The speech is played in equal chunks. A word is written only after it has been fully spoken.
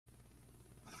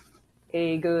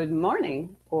A good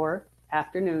morning or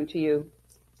afternoon to you.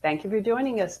 Thank you for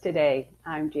joining us today.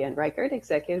 I'm Jan Reichert,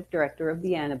 Executive Director of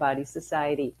the Antibody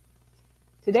Society.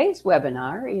 Today's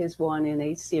webinar is one in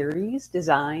a series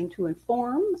designed to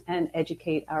inform and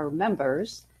educate our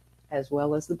members, as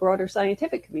well as the broader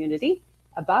scientific community,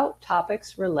 about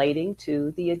topics relating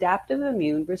to the adaptive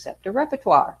immune receptor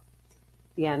repertoire.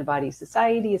 The Antibody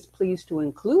Society is pleased to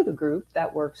include a group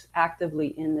that works actively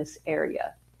in this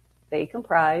area. They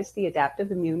comprise the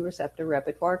Adaptive Immune Receptor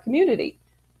Repertoire Community,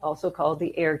 also called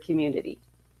the AIR community.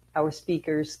 Our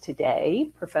speakers today,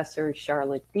 Professor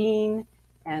Charlotte Deane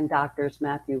and Doctors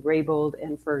Matthew Raybould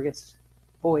and Fergus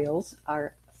Boyles,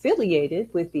 are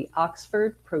affiliated with the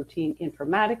Oxford Protein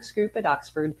Informatics Group at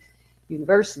Oxford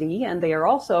University, and they are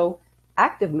also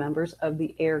active members of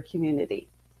the AIR community.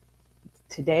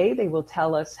 Today, they will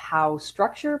tell us how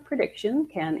structure prediction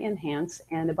can enhance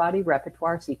antibody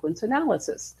repertoire sequence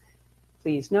analysis.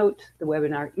 Please note, the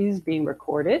webinar is being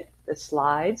recorded. The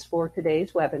slides for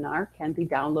today's webinar can be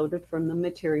downloaded from the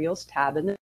Materials tab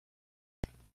in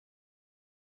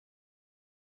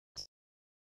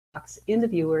the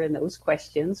viewer, and those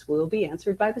questions will be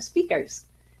answered by the speakers.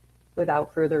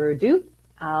 Without further ado,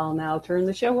 I'll now turn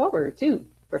the show over to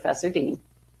Professor Deane.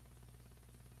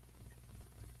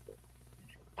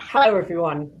 Hello,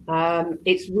 everyone.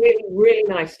 It's really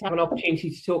nice to have an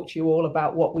opportunity to talk to you all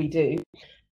about what we do.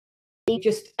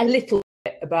 Just a little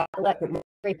bit about the work that my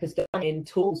group has done in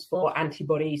tools for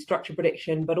antibody structure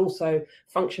prediction, but also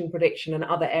function prediction and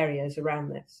other areas around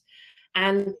this.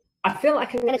 And I feel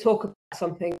like I'm going to talk about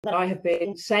something that I have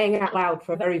been saying out loud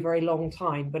for a very, very long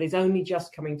time, but is only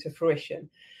just coming to fruition,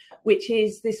 which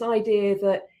is this idea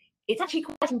that it's actually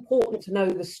quite important to know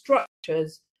the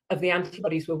structures of the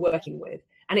antibodies we're working with.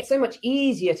 And it's so much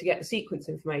easier to get the sequence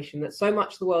information that so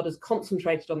much of the world has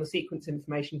concentrated on the sequence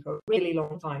information for a really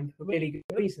long time for really good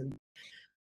reason.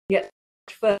 Yet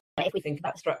further if we think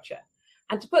about structure.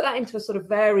 And to put that into a sort of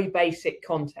very basic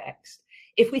context,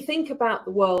 if we think about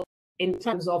the world in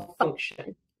terms of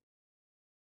function,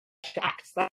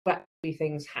 acts, that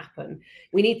things happen.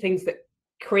 We need things that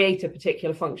create a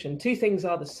particular function. Two things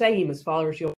are the same as far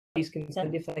as your body is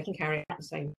concerned if they can carry out the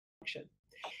same function.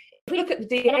 If we look at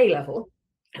the DNA level,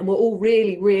 and we're all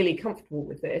really, really comfortable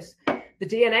with this, the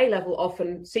DNA level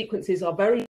often sequences are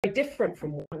very, very different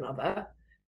from one another.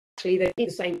 Actually, they do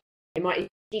the same, they might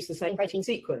use the same protein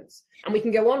sequence. And we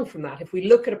can go on from that. If we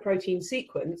look at a protein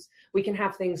sequence, we can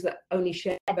have things that only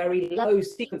share very low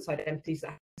sequence identities that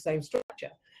have the same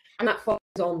structure. And that follows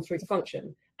on through to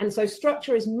function. And so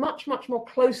structure is much, much more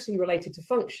closely related to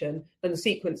function than the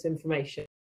sequence information.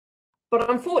 But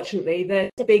unfortunately,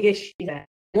 there's a big issue there.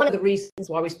 One of the reasons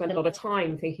why we spend a lot of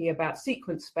time thinking about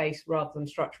sequence space rather than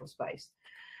structural space.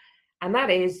 And that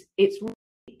is, it's really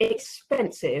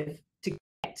expensive to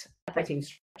get a protein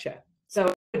structure. So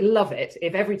I would love it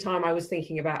if every time I was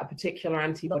thinking about a particular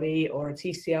antibody or a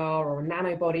TCR or a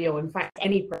nanobody or in fact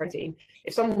any protein,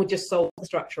 if someone would just solve the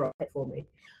structure of it for me.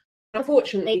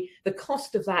 Unfortunately, the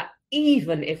cost of that,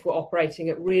 even if we're operating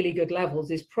at really good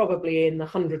levels, is probably in the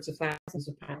hundreds of thousands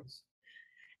of pounds.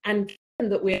 And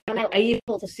that we're now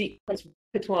able to sequence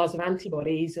repertoires of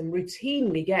antibodies and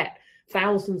routinely get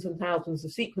thousands and thousands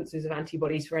of sequences of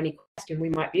antibodies for any question we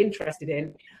might be interested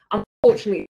in.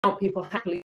 Unfortunately, aren't people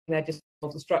happily there just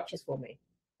solve the structures for me.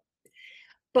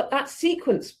 But that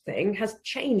sequence thing has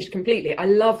changed completely. I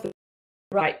love the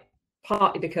right,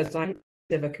 partly because I'm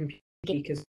a computer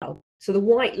geek as well. So the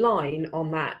white line on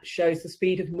that shows the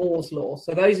speed of Moore's law.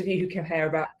 So those of you who care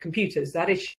about computers, that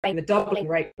is showing the doubling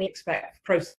rate we expect for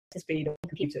processing speed on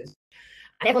computers.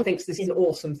 And everyone thinks this is an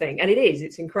awesome thing, and it is,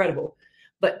 it's incredible.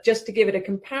 But just to give it a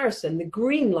comparison, the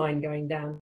green line going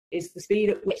down is the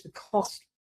speed at which the cost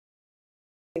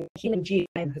of the human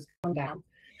genome has gone down.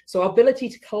 So our ability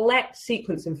to collect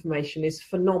sequence information is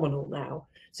phenomenal now.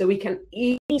 So we can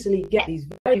easily get these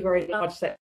very, very large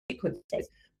set of sequences.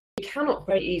 We cannot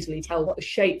very easily tell what the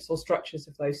shapes or structures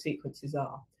of those sequences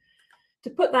are. To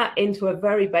put that into a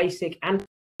very basic antibody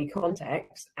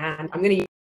context, and I'm going to use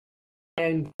my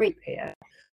own group here,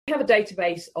 we have a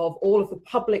database of all of the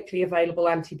publicly available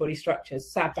antibody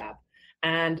structures, SABDAB,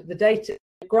 and the data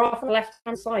graph on the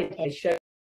left-hand side here shows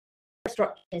the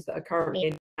structures that are currently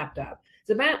in SABDAB.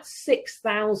 There's about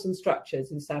 6,000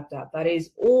 structures in SABDAB. That is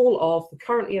all of the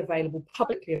currently available,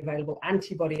 publicly available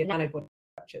antibody and nanobody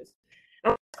structures.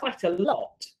 Now, that's quite a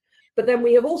lot. But then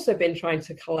we have also been trying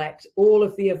to collect all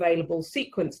of the available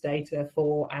sequence data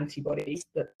for antibodies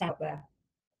that's out there.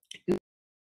 We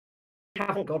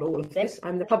haven't got all of this.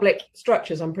 And the public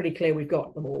structures, I'm pretty clear we've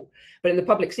got them all. But in the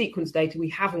public sequence data, we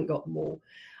haven't got them all.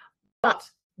 But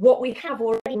what we have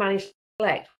already managed to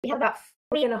collect, we have about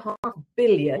 3.5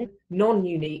 billion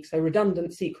non-unique, so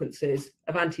redundant sequences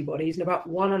of antibodies, and about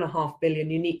 1.5 billion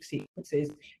unique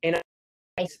sequences in a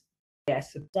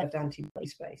observed antibody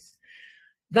space.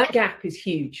 That gap is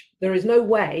huge. There is no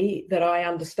way that I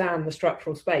understand the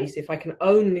structural space if I can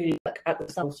only look at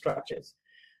the cell structures.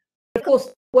 Of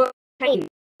course, work came in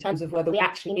terms of whether we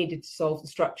actually needed to solve the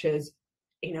structures,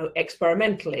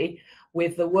 experimentally,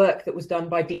 with the work that was done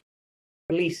by Deane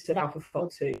release of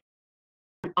AlphaFold 2.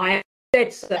 I am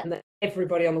dead certain that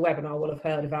everybody on the webinar will have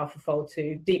heard of AlphaFold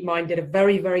 2. DeepMind did a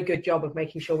very, very good job of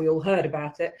making sure we all heard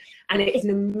about it, and it is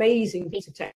an amazing piece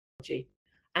of technology,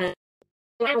 and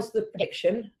allows the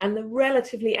prediction and the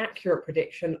relatively accurate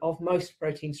prediction of most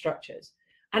protein structures.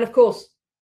 And of course,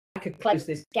 I could close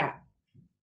this gap.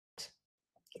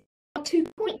 There are 2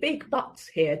 quite big buts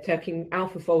here, taking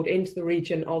AlphaFold into the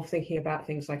region of thinking about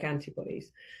things like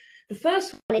antibodies. The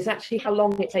first one is actually how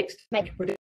long it takes to make a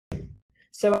prediction.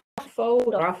 So AlphaFold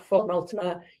or AlphaFold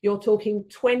Multimer, you're talking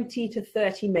 20 to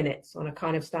 30 minutes on a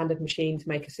kind of standard machine to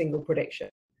make a single prediction.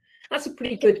 That's a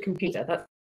pretty good computer. That's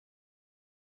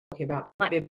talking about,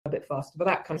 might be a bit faster, but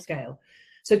that kind of scale.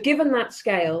 So given that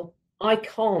scale, I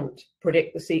can't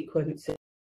predict the sequence.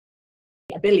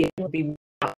 A billion would be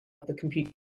without the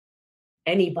computer.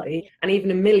 Anybody, and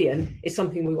even a million is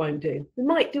something we won't do. We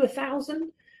might do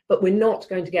 1,000, but we're not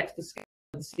going to get to the scale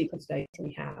of the sequence data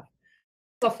we have.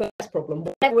 That's our first problem.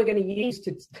 Whatever we're going to use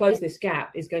to close this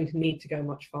gap is going to need to go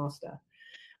much faster.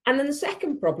 And then the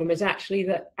second problem is actually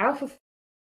that AlphaFold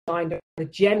find a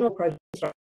general protein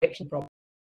prediction problem.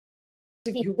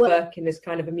 If you work in this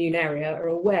kind of immune area are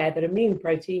aware that immune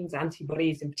proteins,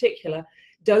 antibodies in particular,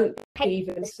 don't behave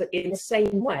in the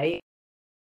same way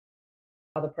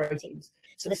as other proteins.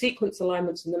 So the sequence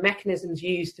alignments and the mechanisms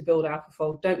used to build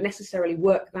AlphaFold don't necessarily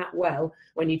work that well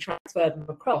when you transfer them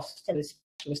across to the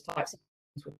specialist types of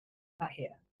sequences here.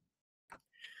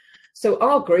 So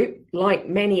our group, like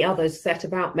many others, set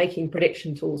about making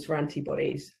prediction tools for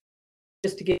antibodies,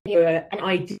 just to give you an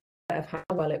idea of how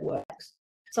well it works.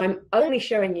 So I'm only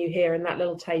showing you here in that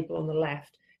little table on the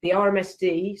left, the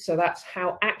RMSD, so that's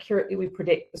how accurately we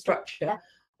predict the structure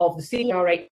of the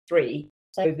CDR83,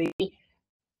 so the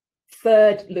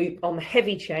third loop on the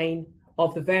heavy chain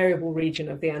of the variable region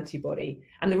of the antibody.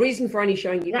 And the reason for only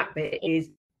showing you that bit is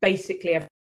basically everything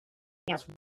else.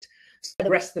 So the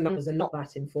rest of the numbers are not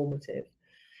that informative.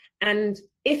 And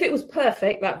if it was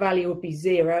perfect, that value would be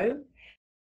 0.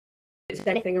 If it's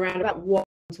anything around about 1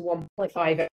 to 1.5,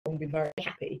 everyone will be very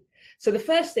happy. So the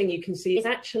first thing you can see is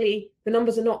actually the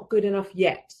numbers are not good enough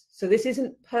yet. So this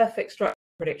isn't perfect structure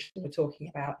prediction we're talking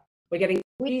about. We're getting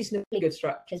reasonably good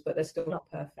structures, but they're still not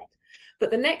perfect. But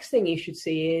the next thing you should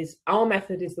see is our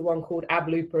method is the one called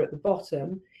AbLooper at the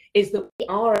bottom, is that we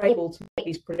are able to make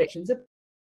these predictions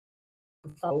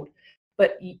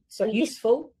but so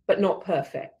useful, but not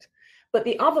perfect. But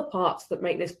the other parts that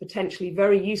make this potentially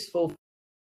very useful,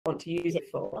 want to use it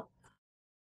for,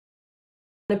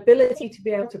 an ability to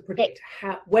be able to predict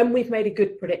when we've made a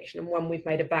good prediction and when we've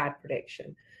made a bad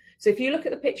prediction. So if you look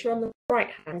at the picture on the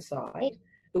right-hand side,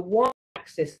 the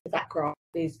y-axis of that graph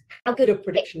is how good a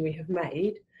prediction we have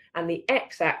made, and the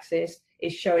x-axis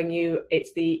is showing you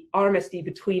it's the RMSD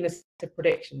between a set of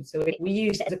predictions. So if we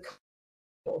use it as a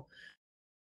cutoff,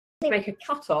 we make a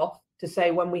cutoff to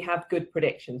say when we have good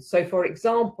predictions. So for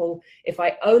example, if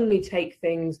I only take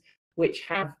things which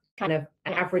have kind of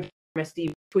an average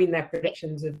RMSD between their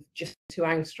predictions of just 2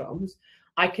 angstroms,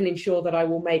 I can ensure that I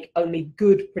will make only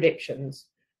good predictions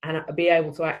and be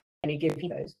able to actually give you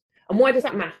those. And why does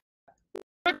that matter?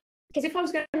 Because if I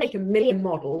was going to make 1 million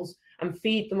models and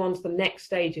feed them onto the next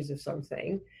stages of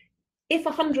something, if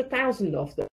 100,000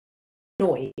 of them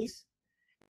noise,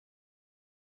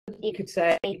 you could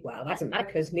say, well, that's not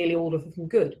because nearly all of them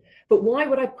good. But why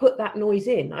would I put that noise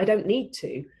in? I don't need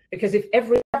to, because if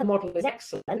every other model is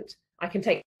excellent, I can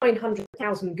take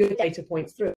 900,000 good data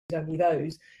points through, only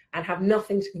those, and have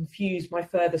nothing to confuse my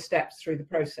further steps through the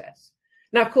process.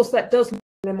 Now, of course, that does mean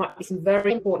there might be some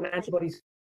very important antibodies,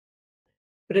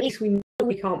 but at least we know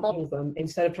we can't model them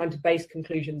instead of trying to base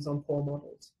conclusions on poor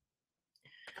models.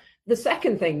 The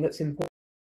second thing that's important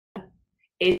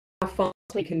is how fast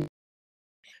we can.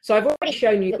 So I've already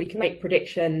shown you that we can make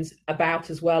predictions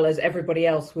about as well as everybody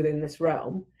else within this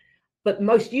realm, but the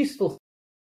most useful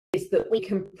is that we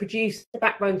can produce the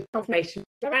backbone conformation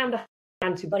around 100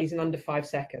 antibodies in under 5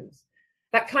 seconds.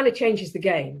 That kind of changes the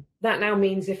game. That now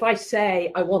means if I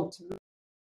say I want to make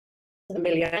 1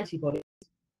 million antibodies,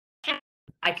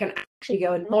 I can actually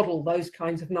go and model those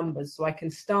kinds of numbers, so I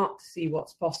can start to see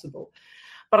what's possible.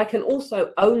 but I can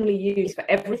also only use for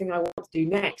everything I want to do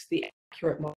next the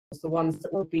accurate models, the ones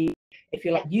that will be, if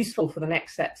you like, useful for the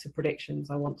next sets of predictions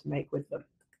I want to make with them.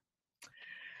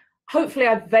 Hopefully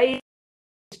I've vaguely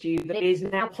convinced you that it is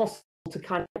now possible to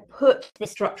kind of put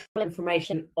this structural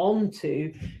information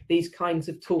onto these kinds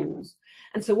of tools.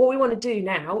 And so what we want to do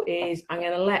now is I'm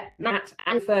going to let Matt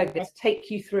and Fergus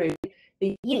take you through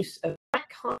the use of that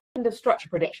kind of structure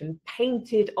prediction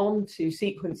painted onto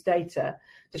sequence data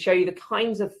to show you the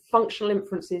kinds of functional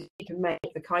inferences you can make,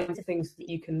 the kinds of things that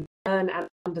you can learn and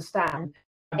understand,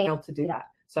 and being able to do that.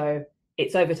 So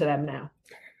it's over to them now.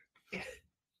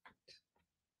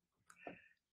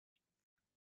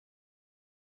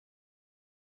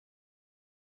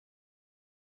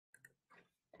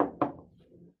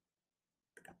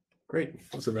 Great.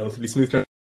 That's a relatively smooth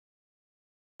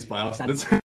by our standards.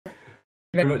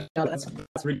 Very much. That's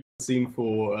really seen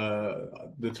for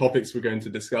the topics we're going to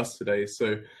discuss today.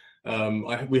 So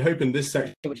we hope in this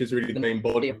section, which is really the main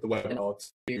body of the webinar,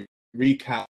 to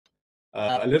recap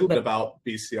a little bit about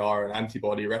BCR and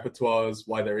antibody repertoires,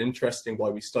 why they're interesting, why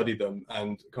we study them,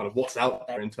 and kind of what's out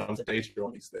there in terms of data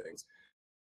on these things.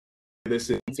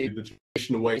 This into the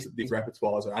traditional ways that these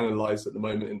repertoires are analysed at the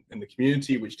moment in the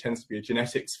community, which tends to be a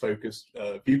genetics-focused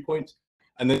viewpoint,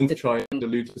 and then to try and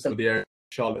allude to some of the areas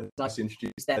Charlotte has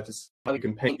introduced there to see how we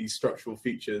can paint these structural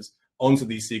features onto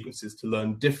these sequences to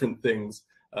learn different things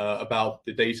about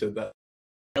the data that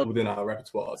are within our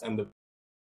repertoires and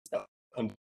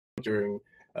during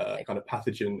kind of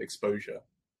pathogen exposure.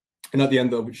 And at the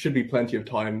end, there should be plenty of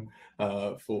time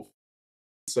for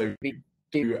so we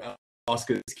do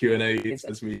ask us Q&A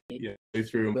as we go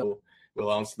through, and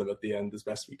we'll answer them at the end as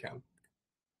best we can.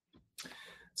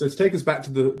 So to take us back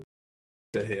to the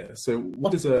here, so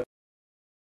what is a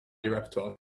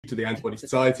repertoire to the Antibody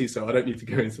Society? So I don't need to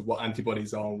go into what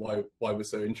antibodies are and why we're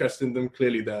so interested in them.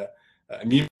 Clearly, they're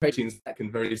immune proteins that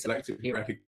can very selectively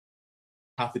recognize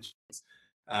pathogens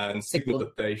and signal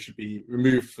that they should be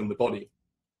removed from the body.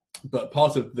 But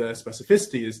part of their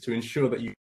specificity is to ensure that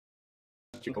you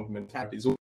complementarities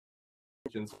all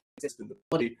exist in the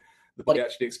body. The body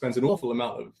actually expends an awful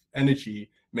amount of energy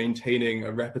maintaining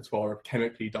a repertoire of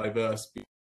chemically diverse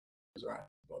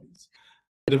antibodies.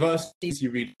 The diversities,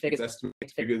 you read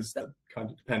estimated figures that kind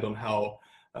of depend on how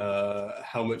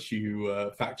much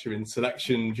you factor in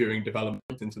selection during development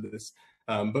into this.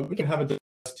 But we can have a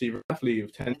diversity roughly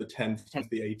of 10 to the 10 to 10 to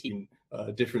the 18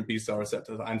 different B-cell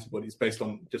receptor antibodies based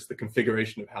on just the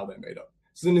configuration of how they're made up.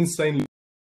 It's an insane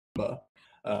number.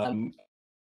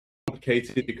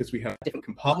 Complicated because we have different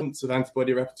compartments of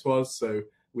antibody repertoires. So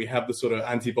we have the sort of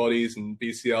antibodies and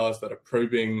BCRs that are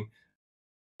probing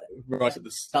right at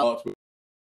the start with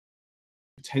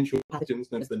potential pathogens,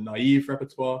 known as the naive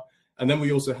repertoire. And then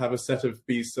we also have a set of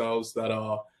B cells that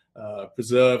are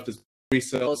preserved as B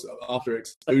cells after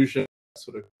exposure,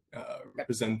 sort of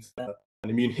represent an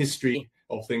immune history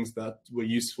of things that were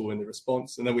useful in the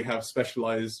response. And then we have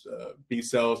specialized B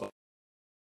cells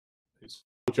whose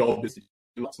job is to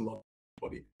do lots and lots of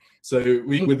body. So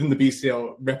within the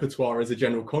BCR repertoire as a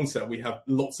general concept, we have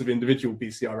lots of individual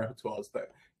BCR repertoires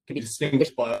that can be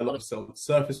distinguished by a lot of cell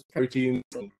surface proteins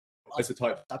and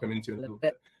isotypes I'll come into in a little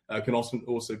bit. Can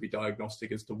also be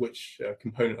diagnostic as to which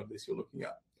component of this you're looking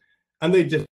at. And they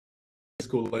differ in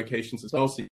physical locations as well.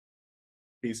 So you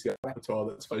have BCR repertoire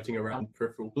that's floating around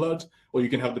peripheral blood, or you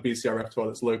can have the BCR repertoire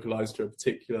that's localized to a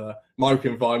particular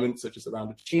microenvironment, such as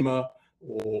around a tumor,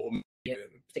 or a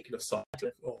particular site,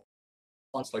 or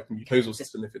like the mucosal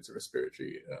system if it's a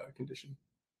respiratory condition.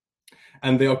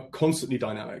 And they are constantly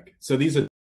dynamic. So these are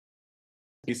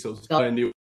B cells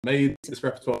made. This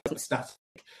repertoire is a static,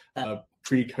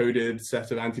 pre-coded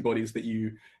set of antibodies that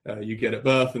you get at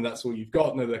birth, and that's all you've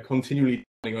got. No, they're continually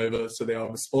turning over, so they are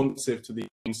responsive to the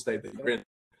immune state that you're in.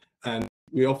 And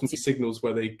we often see signals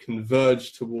where they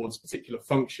converge towards particular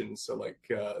functions, so like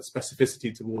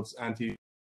specificity towards antigens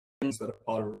that are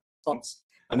part of a response.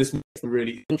 And this makes a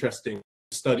really interesting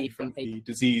study from the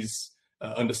disease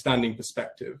understanding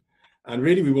perspective. And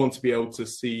really, we want to be able to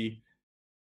see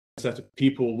a set of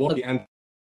people, what the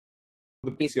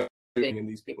BCR doing in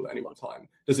these people at any one time.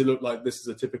 Does it look like this is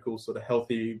a typical sort of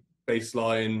healthy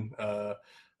baseline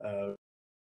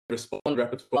response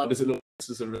repertoire? Does it look like this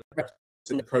is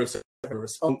in the process of a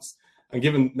response? And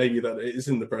given maybe that it is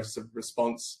in the process of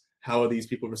response, how are these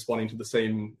people responding to the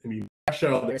same immune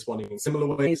pressure? Are they responding in similar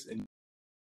ways? And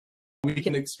we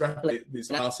can extrapolate this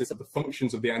analysis of the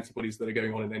functions of the antibodies that are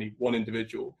going on in any one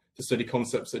individual to study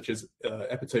concepts such as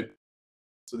epitope.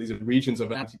 So these are regions of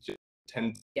antigen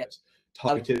tend to get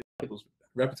targeted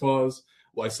repertoires,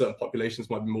 why certain populations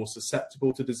might be more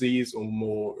susceptible to disease or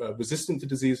more resistant to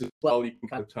disease as well. You can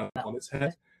kind of turn that on its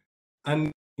head.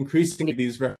 And increasingly,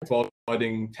 these repertoire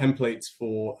providing templates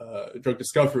for drug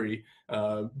discovery,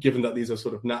 given that these are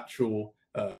sort of natural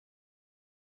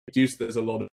produced, there's a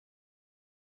lot of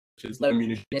low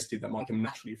immunogenicity that might come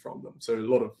naturally from them. So a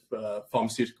lot of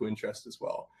pharmaceutical interest as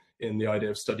well in the idea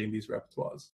of studying these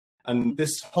repertoires. And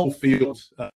this whole field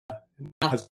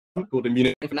has called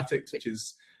immunoinformatics, which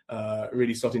is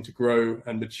really starting to grow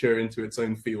and mature into its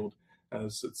own field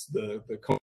as it's the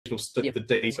computational study of the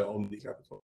data on these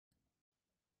repertoires.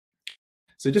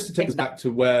 So just to take us back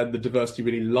to where the diversity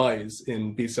really lies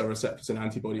in B-cell receptors and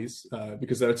antibodies,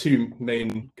 because there are two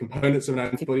main components of an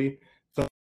antibody. First,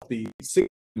 the signaling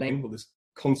domain, or this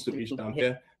constant region down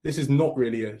here. This is not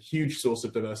really a huge source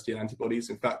of diversity in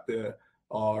antibodies. In fact, there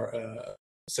are a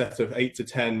set of 8 to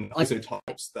 10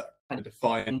 isotypes that kind of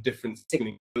define different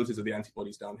signaling abilities of the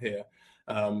antibodies down here.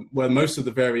 Where most of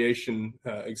the variation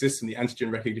exists in the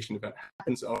antigen recognition event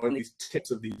happens are on these tips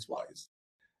of these Ys.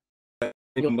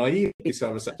 In your naive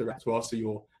B-cell receptor repertoire, so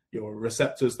your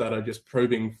receptors that are just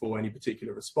probing for any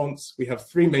particular response, we have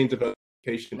three main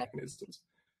diversification mechanisms.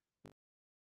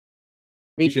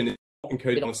 Region is not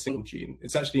encoded on a single gene.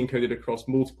 It's actually encoded across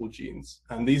multiple genes,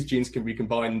 and these genes can be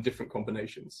combined in different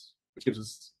combinations, which gives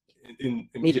us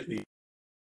immediately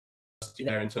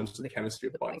there in terms of the chemistry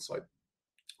of the binding site.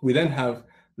 We then have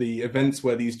the events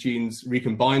where these genes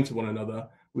recombine to one another.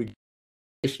 We get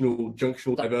additional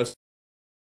junctional diversity.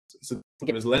 So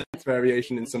there's length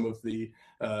variation in some of the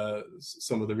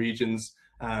regions,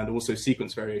 and also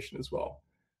sequence variation as well.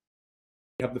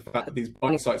 We have the fact that these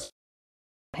binding sites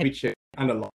are heavy chain and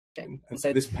a light chain, and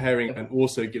so this pairing and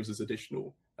also gives us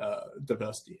additional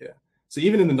diversity here. So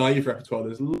even in the naive repertoire,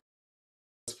 there's a lot of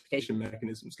diversification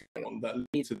mechanisms going on that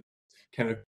lead to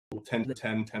chemical 10 to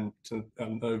 10, 10 to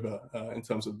over in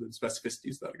terms of the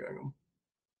specificities that are going on.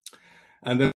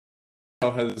 And then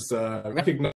has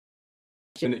recognized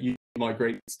that you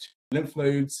migrates to lymph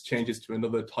nodes, changes to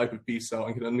another type of B cell,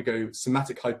 and can undergo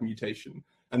somatic hypermutation.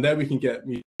 And there we can get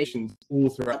mutations all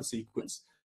throughout the sequence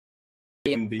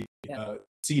in the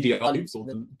CDR loops, or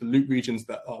the loop regions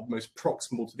that are most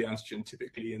proximal to the antigen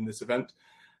typically in this event.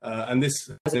 And this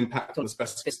has an impact on the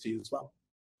specificity as well.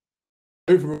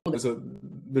 Overall,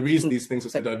 the reason these things are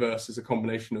so diverse is a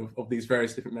combination of these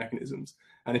various different mechanisms.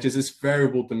 And it is this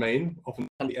variable domain, often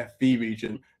the FV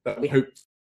region, that we hope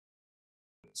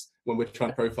when we're trying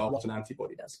to profile what an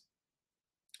antibody does.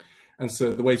 And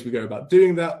so the ways we go about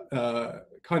doing that,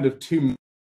 kind of two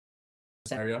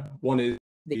area. One is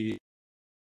the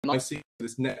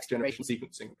this next generation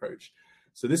sequencing approach.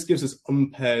 So this gives us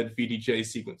unpaired VDJ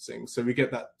sequencing. So we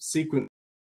get that sequence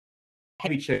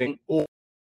heavy chain or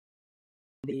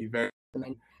the variable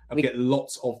domain, and we get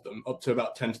lots of them, up to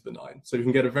about 10 to the 9. So we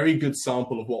can get a very good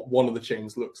sample of what one of the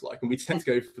chains looks like. And we tend to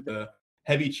go for the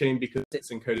heavy chain because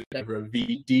it's encoded over a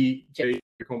VDJ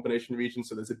combination region,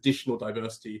 so there's additional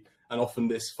diversity, and often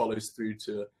this follows through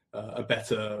to a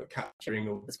better capturing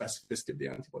of the specificity of the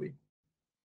antibody.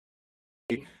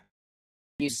 We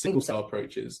use single cell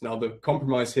approaches. Now the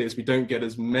compromise here is we don't get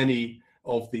as many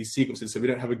of these sequences, so we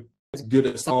don't have as good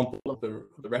a sample of the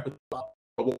repertoire,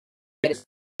 but what we get is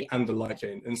and the light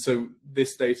chain. And so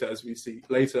this data, as we see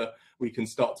later, we can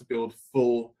start to build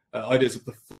full ideas of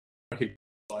the full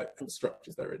and the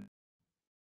structures they're in.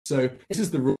 So this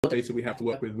is the raw data we have to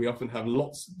work with. We often have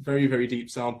lots, very, very deep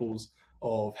samples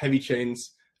of heavy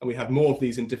chains, and we have more of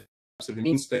these in different types of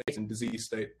immune state and disease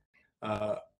state,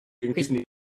 increasingly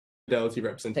fidelity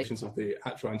representations of the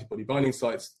actual antibody binding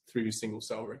sites through single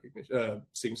cell recognition,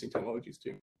 sequencing technologies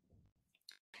too.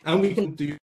 And we can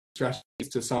do strategies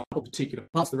to sample particular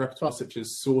parts of the repertoire, such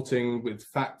as sorting with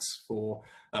facts for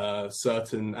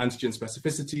certain antigen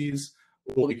specificities,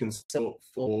 or we can sort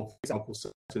for example,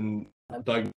 certain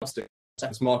diagnostic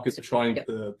markers to try and get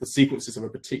the sequences of a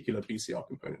particular BCR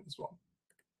component as well.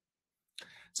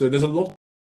 So there's a lot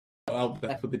out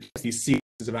there for these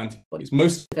sequences of antibodies,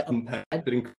 most of it unpaired, but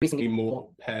increasingly more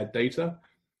paired data.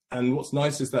 And what's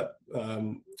nice is that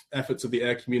efforts of the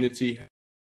AIR community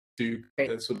to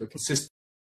create a sort of a consistent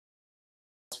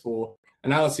for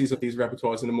analyses of these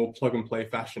repertoires in a more plug and play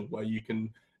fashion, where you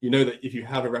know that if you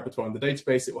have a repertoire in the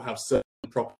database, it will have certain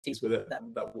properties with it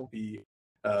that will be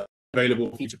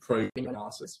available for you to probe in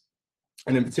analysis.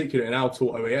 And in particular, in our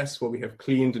tool OAS, where we have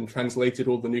cleaned and translated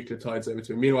all the nucleotides over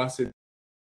to amino acids,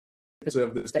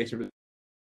 preserve this data.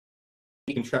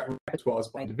 You can track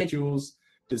repertoires by individuals,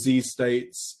 disease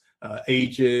states,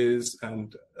 ages,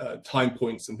 and time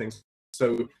points and things.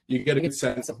 So you get a good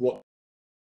sense of what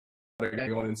are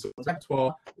going on in someone's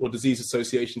repertoire, or disease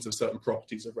associations of certain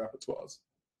properties of repertoires.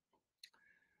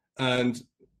 And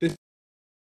this is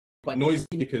quite noisy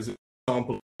because it's an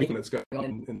example of everything that's going on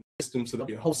in the system, so there'll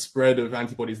be a whole spread of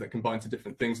antibodies that combine to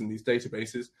different things in these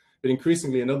databases. But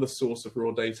increasingly, another source of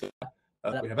raw data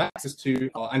that we have access to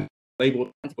are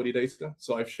labeled antibody data.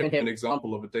 So I've shown here an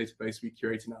example of a database we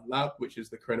curate in our lab, which is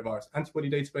the coronavirus antibody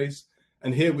database.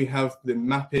 And here we have the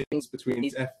mappings between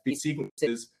these FV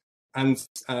sequences and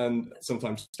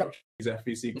sometimes structure these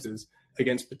FV sequences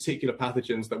against particular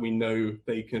pathogens that we know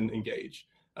they can engage.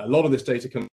 A lot of this data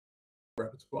comes from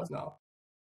repertoires now.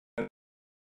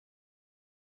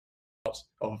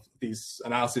 Of these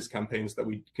analysis campaigns that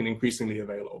we can increasingly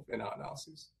avail of in our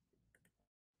analyses.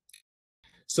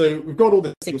 So we've got all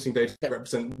the sequencing data that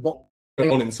represent what's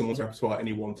going on in someone's repertoire at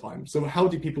any one time. So how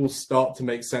do people start to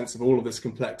make sense of all of this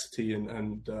complexity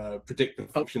and predict the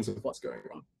functions of what's going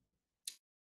on?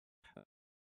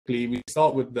 We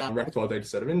start with the repertoire data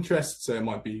set of interest. So it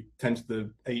might be 10 to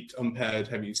the 8 unpaired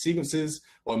heavy sequences,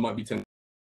 or it might be 10 to 8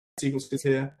 sequences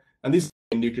here. And these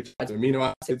are nucleotides or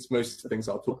amino acids. Most of the things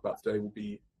I'll talk about today will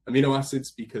be amino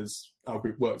acids because our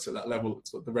group works at that level,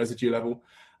 it's at the residue level.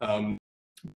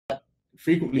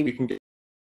 Frequently, we can get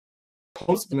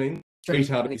constant domain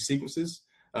straight out of these sequences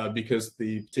because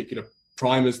the particular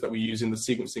primers that we use in the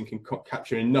sequencing can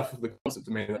capture enough of the constant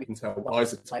domain that we can tell what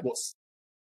isotype, what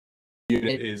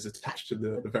unit is attached to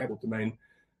the variable domain.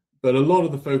 But a lot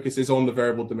of the focus is on the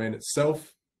variable domain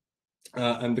itself,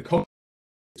 and the concept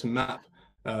to map,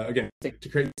 again, to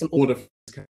create some order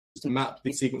to map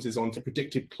these sequences onto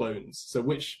predicted clones. So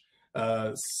which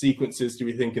sequences do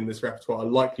we think in this repertoire are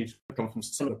likely to come from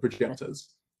similar progenitors?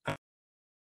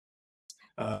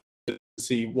 To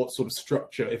see what sort of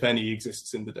structure, if any,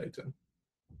 exists in the data.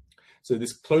 So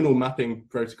this clonal mapping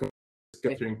protocol is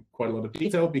going through in quite a lot of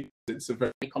detail because it's a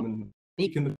very common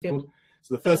technique in the field.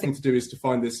 So the first thing to do is to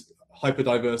find this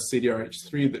hyperdiverse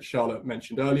CDRH3 that Charlotte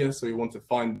mentioned earlier. So we want to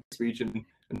find this region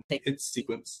and take its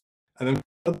sequence. And then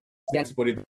the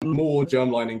antibody that's more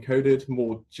germline encoded,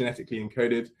 more genetically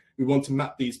encoded, we want to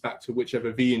map these back to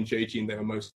whichever V and J gene they are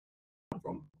most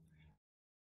from.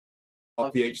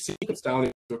 Our VH sequence down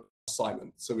into a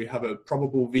assignment. So we have a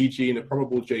probable V gene, a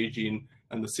probable J gene,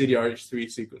 and the CDRH3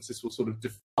 sequence. This will sort of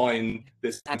define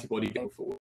this antibody going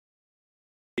forward.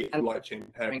 And light chain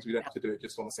pairings, we don't have to do it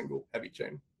just on a single heavy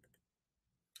chain.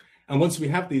 And once we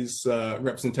have these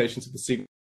representations of the sequence,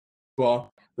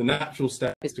 the natural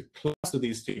step is to cluster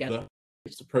these together.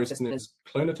 It's a process known as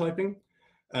clonotyping.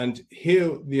 And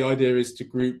here the idea is to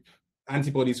group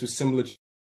antibodies with similar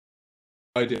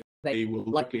idea they will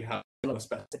likely have similar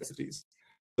specificities.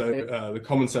 So the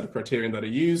common set of criterion that are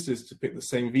used is to pick the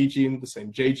same V gene, the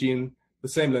same J gene, the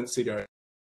same length CDRH,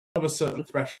 have a certain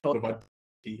threshold of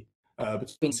identity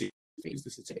between sequences.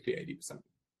 This is typically 80%.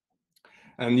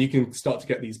 And you can start to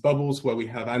get these bubbles where we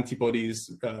have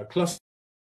antibodies clustered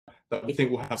that we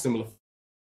think will have similar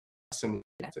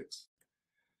genetics.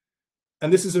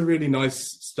 And this is a really nice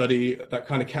study that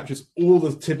kind of captures all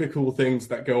the typical things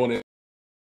that go on in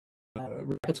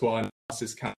repertoire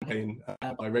analysis campaign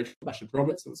by Raybould and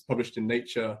Fergus. It was published in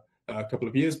Nature a couple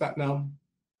of years back now.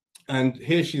 And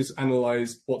here she's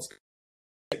analyzed what's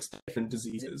 6 different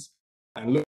diseases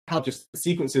and look how just the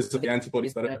sequences of the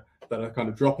antibodies that are kind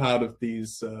of drop out of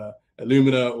these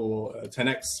Illumina or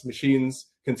 10x machines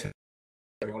can tell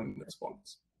what's going on in the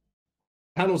response.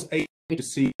 Panels A to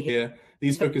C here,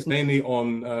 these focus mainly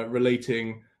on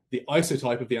relating the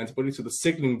isotype of the antibody, so the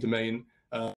signaling domain,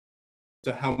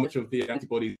 to how much of the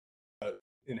antibodies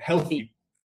in healthy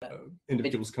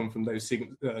individuals come from those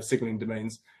signaling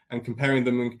domains, and comparing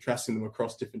them and contrasting them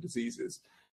across different diseases.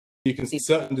 You can see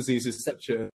certain diseases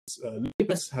such as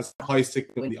lupus has a high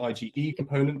signal in the IgE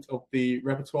component of the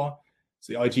repertoire.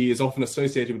 So the IgE is often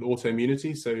associated with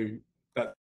autoimmunity, so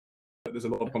that there's a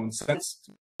lot of common sense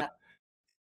to that.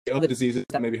 The other diseases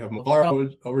that maybe have more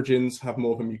viral origins have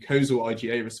more of a mucosal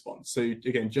IgA response. So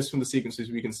again, just from the sequences,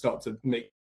 we can start to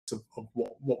make sense of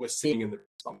what we're seeing in the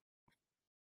response.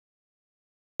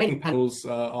 Panels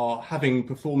are having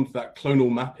performed that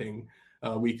clonal mapping.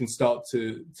 We can start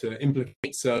to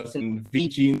implicate certain V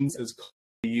genes as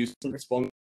used in response,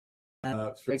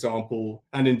 for example,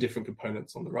 and in different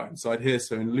components on the right-hand side here.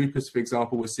 So in lupus, for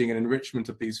example, we're seeing an enrichment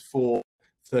of these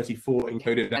 434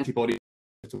 encoded antibodies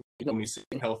normally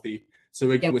seen healthy.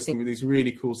 So again, we're seeing these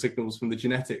really cool signals from the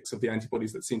genetics of the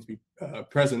antibodies that seem to be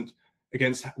present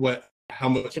against how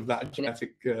much of that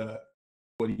genetic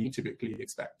body you typically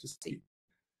expect to see.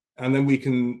 And then we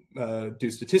can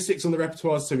do statistics on the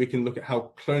repertoire, so we can look at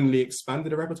how clonally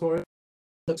expanded a repertoire is.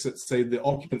 Looks at, say, the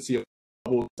occupancy of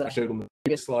bubbles that I showed on the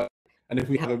previous slide. And if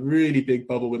we have a really big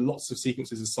bubble with lots of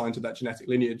sequences assigned to that genetic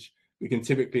lineage, we can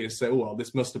typically say, oh, well,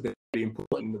 this must have been really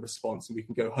important in the response, and we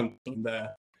can go hunting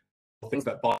there for things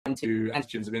that bind to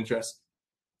antigens of interest.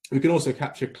 We can also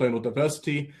capture clonal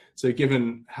diversity. So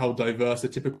given how diverse a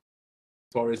typical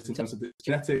repertoire is in terms of the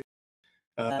genetic,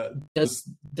 does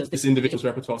this individual's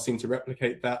repertoire seem to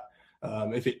replicate that?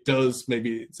 If it does,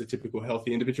 maybe it's a typical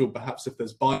healthy individual. Perhaps if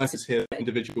there's biases here, the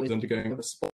individual is undergoing a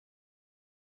response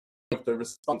of the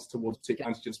response towards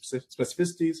particular antigen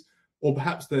specificities, or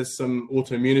perhaps there's some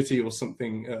autoimmunity or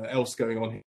something else going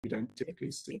on here we don't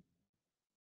typically see.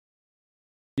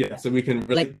 Yeah, so we can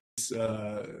relate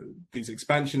these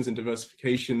expansions and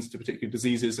diversifications to particular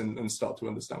diseases and start to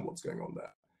understand what's going on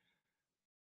there.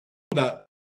 That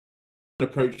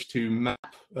approach to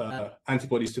map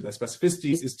antibodies to their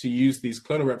specificities is to use these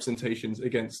clonal representations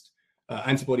against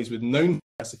antibodies with known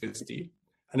specificity,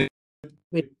 and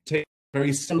we take a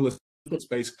very similar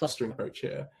sequence-based clustering approach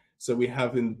here. So we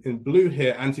have in blue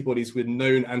here antibodies with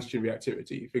known antigen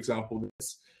reactivity. For example,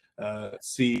 this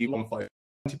C15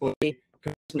 antibody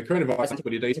comes from the coronavirus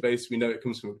antibody database. We know it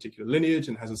comes from a particular lineage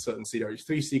and has a certain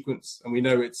CDRH3 sequence, and we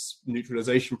know its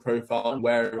neutralization profile and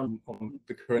where on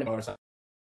the coronavirus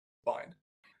bind.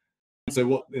 So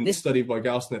what in this study by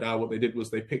Gauss et al, what they did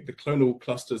was they picked the clonal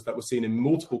clusters that were seen in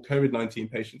multiple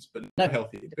COVID-19 patients, but no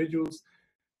healthy individuals,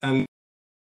 and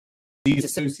these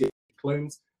associated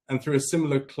clones. And through a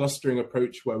similar clustering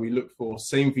approach where we look for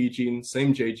same V gene,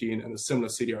 same J gene, and a similar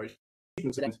CDRH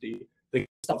sequence identity, they can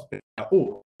start to pick out,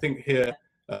 oh, I think here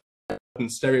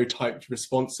stereotyped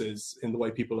responses in the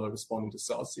way people are responding to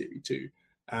SARS-CoV-2.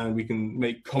 And we can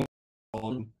make comments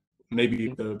on maybe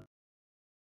the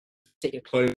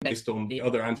clone based on the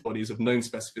other antibodies of known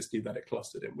specificity that it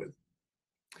clustered in with.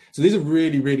 So these are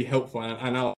really, really helpful.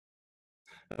 And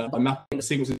by mapping the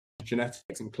sequences of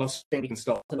genetics and clustering, we can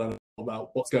start to learn about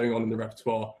what's going on in the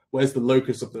repertoire, where's the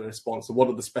locus of the response, and what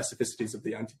are the specificities of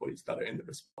the antibodies that are in the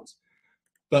response.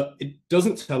 But it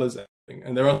doesn't tell us everything,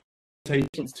 and there are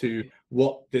limitations to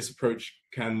what this approach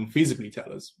can feasibly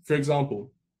tell us. For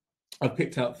example, I've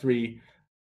picked out 3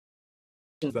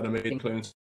 that are made in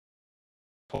clones.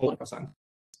 So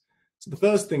the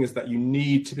first thing is that you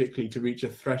need typically to reach a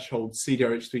threshold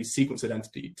CDRH3 sequence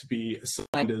identity to be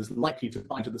assigned as likely to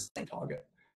bind to the same target.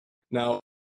 Now,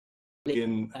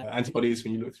 in antibodies,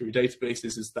 when you look through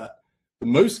databases, is that the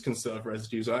most conserved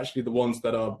residues are actually the ones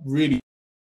that are really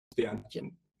the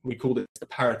antigen. We call it the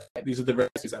paratype. These are the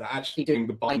residues that are actually doing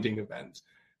the binding event.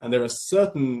 And there are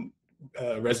certain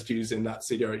residues in that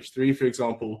CDRH3, for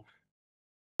example,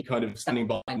 kind of standing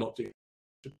by and not doing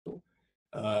it.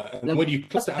 And then when you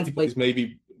cluster antibodies,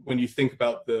 maybe when you think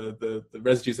about the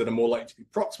residues that are more likely to be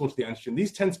proximal to the antigen,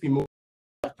 these tend to be more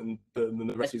than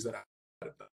the residues that are out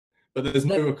of that. But there's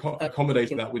no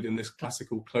accommodating that within this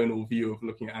classical clonal view of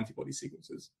looking at antibody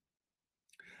sequences.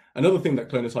 Another thing that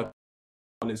clonotyping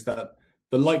is that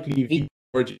the likely V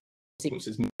origin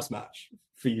sequences must match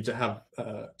for you to have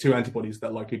 2 antibodies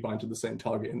that likely bind to the same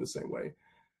target in the same way.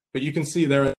 But you can see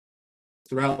there are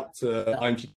throughout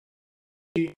IMG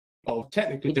of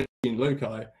technically different gene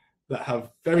loci that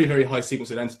have very, very high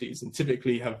sequence identities and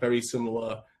typically have very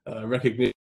similar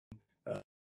recognition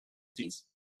genes.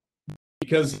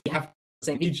 Because you have the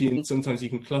same gene, sometimes you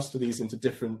can cluster these into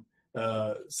different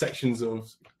sections of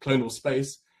clonal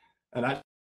space and actually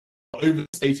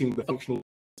overstating the functional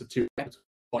of 2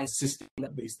 by insisting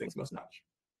that these things must match.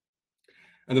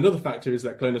 And another factor is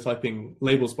that clonotyping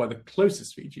labels by the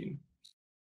closest V gene.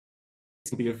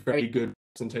 This can be a very good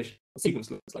representation of the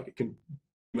sequence looks like. It can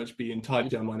pretty much be entirely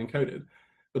germline encoded.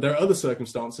 But there are other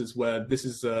circumstances where this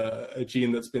is a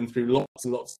gene that's been through lots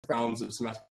and lots of rounds of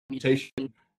somatic mutation,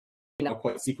 now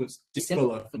quite sequence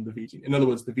dissimilar from the V gene. In other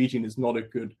words, the V gene is not a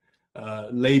good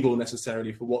label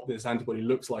necessarily for what this antibody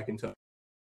looks like in terms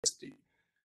of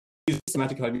these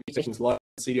somatic mutations like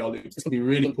CDR loops. This can be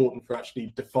really important for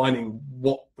actually defining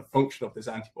what the function of this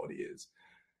antibody is.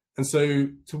 And so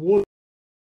towards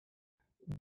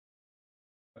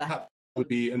perhaps would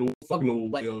be an orthogonal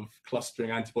way of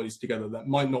clustering antibodies together that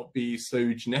might not be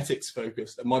so genetics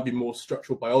focused, that might be more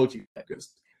structural biology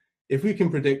focused. If we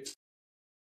can predict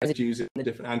residues in the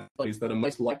different antibodies that are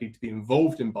most likely to be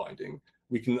involved in binding,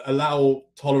 we can allow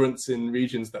tolerance in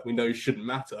regions that we know shouldn't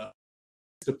matter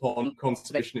based upon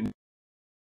conservation in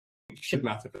should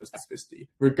matter for specificity,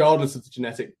 regardless of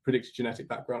the predicted genetic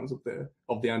backgrounds of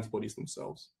the antibodies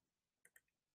themselves.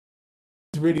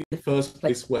 It's really the first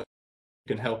place where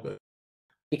we can help it,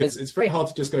 because it's very hard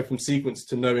to just go from sequence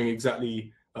to knowing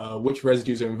exactly which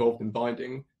residues are involved in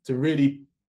binding to really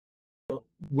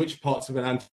which parts of an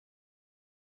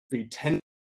antibody tend to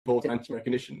involve antigen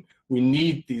recognition. We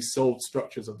need these solved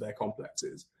structures of their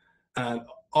complexes, and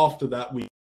after that we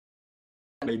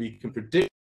maybe can predict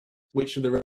which of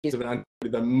the residues of an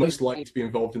antibody that are most likely to be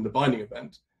involved in the binding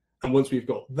event. And once we've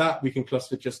got that, we can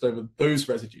cluster just over those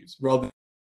residues rather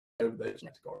than over their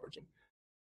genetic origin.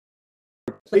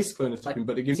 Replace phenotyping,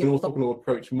 but it gives an orthogonal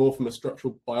approach more from a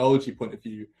structural biology point of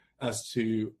view as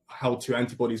to how two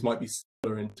antibodies might be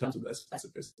similar in terms of their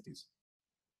specificities.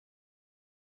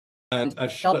 And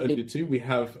as Charlotte alluded to, we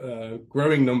have a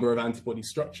growing number of antibody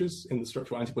structures in the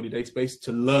structural antibody database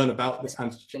to learn about this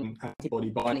antigen-antibody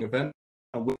binding event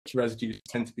and which residues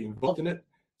tend to be involved in it.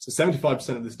 So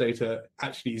 75% of this data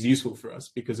actually is useful for us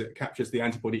because it captures the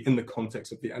antibody in the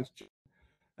context of the antigen.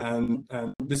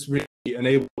 And this really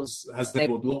has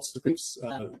enabled lots of groups.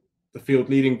 The field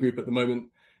leading group at the moment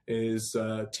is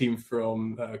a team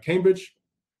from Cambridge,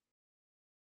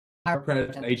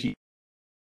 Parapred and AG,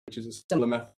 which is a similar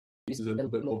method, uses a little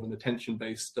bit more of an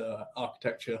attention-based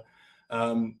architecture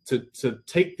to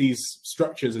take these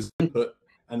structures as input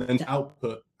and then to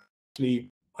output. Actually,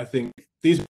 I think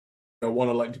these one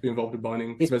are likely to be involved in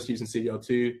binding, these residues in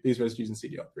CDR2, these residues in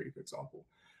CDR3, for example.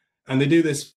 And they do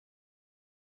this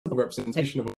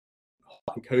representation of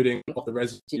encoding of the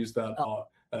residues that are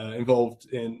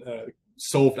involved in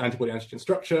solved antibody-antigen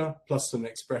structure, plus some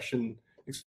expression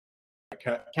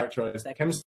characterize their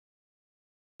chemistry.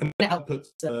 And then output,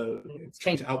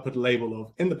 change the output label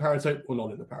of in the paratope or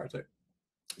not in the paratope.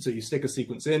 So you stick a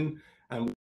sequence in,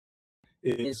 and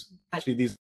it is actually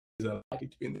these are likely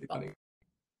to be in the binding.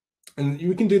 And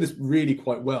you can do this really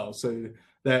quite well. So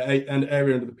the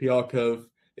area under the PR curve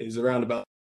is around about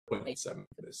 0.87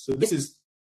 for this. So this is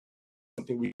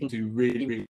something we can do really,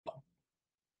 really well.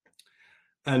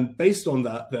 And based on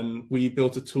that, then we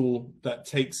built a tool that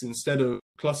takes, instead of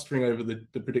clustering over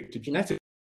the predicted genetic,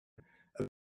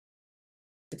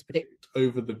 it's predict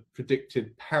over the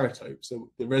predicted paratope,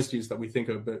 so the residues that we think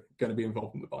are going to be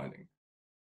involved in the binding.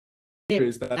 Here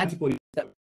is that antibodies that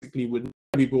basically would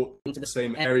be brought into the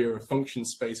same area of function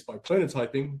space by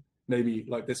clonotyping. Maybe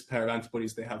like this pair of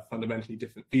antibodies, they have fundamentally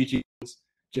different V genes,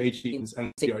 J genes,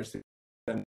 and CRH.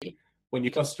 When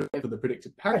you cluster over the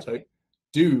predicted paratope,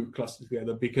 do cluster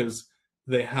together because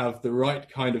they have the right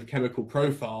kind of chemical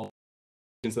profile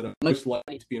that are most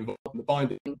likely to be involved in the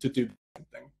binding to do the same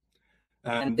thing.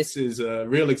 And this is a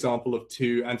real example of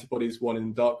two antibodies, one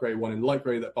in dark gray, one in light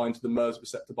gray, that bind to the MERS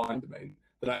receptor binding domain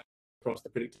that actually cross the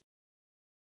predicted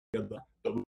together,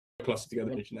 but will cluster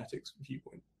together in a genetics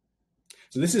viewpoint.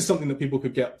 So this is something that people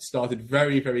could get started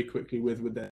very, very quickly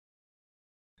with their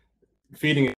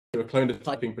feeding it into a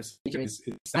clonotyping procedure is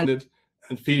standard,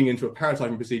 and feeding into a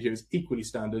paratyping procedure is equally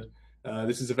standard.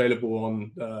 This is available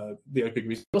on the OPIG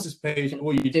resources page, and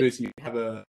all you do is you have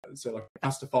like a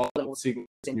master file or sequence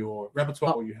in your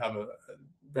repertoire, or you have a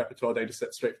repertoire data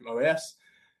set straight from OAS.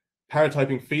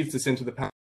 Paratyping feeds this into the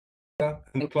paratype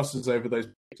and clusters over those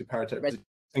paratope residues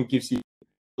and gives you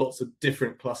lots of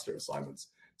different cluster assignments.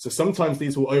 So sometimes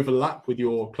these will overlap with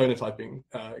your clonotyping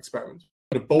experiment,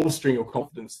 but bolstering your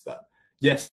confidence that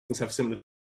yes, things have similar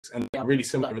and they're really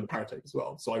similar over the paratope as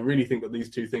well. So I really think that these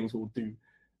two things will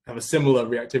have a similar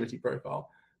reactivity profile.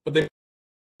 But then,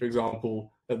 for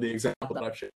example, the example that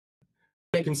I've shown,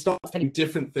 you can start telling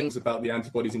different things about the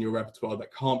antibodies in your repertoire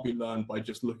that can't be learned by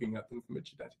just looking at them from a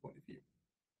genetic point of view.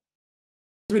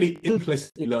 It's really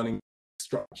implicitly learning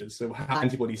structures, so how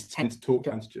antibodies tend to talk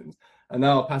to antigens. And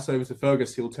now I'll pass over to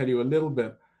Fergus, who'll tell you a little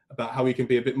bit about how we can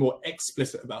be a bit more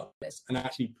explicit about this and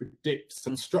actually predict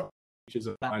some structures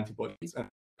of antibodies and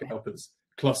help us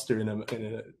cluster in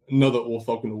another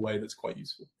orthogonal way that's quite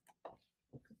useful.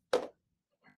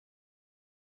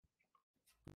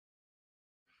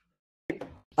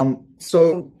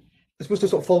 So I suppose to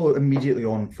sort of follow immediately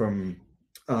on from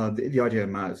the idea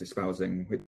Matt is espousing.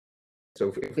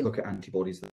 So if we look at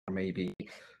antibodies that are maybe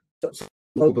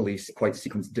globally quite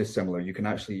sequence dissimilar, you can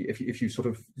actually, if you sort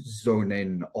of zone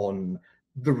in on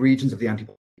the regions of the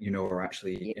antibody you know are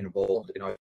actually involved in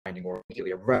either binding or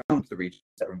immediately around the regions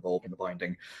that are involved in the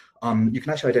binding, you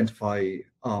can actually identify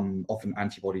often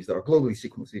antibodies that are globally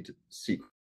sequenced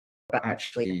but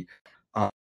actually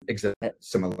exhibit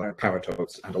similar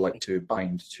paratopes and are likely to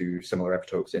bind to similar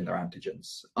epitopes in their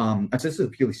antigens. And so this is a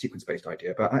purely sequence-based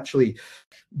idea, but actually,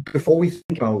 before we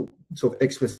think about sort of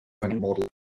explicit modeling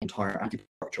the entire antibody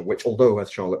structure, which, although,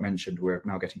 as Charlotte mentioned, we're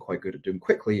now getting quite good at doing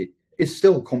quickly, is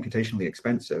still computationally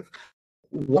expensive.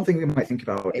 One thing we might think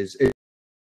about is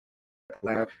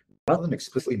where, rather than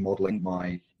explicitly modeling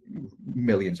my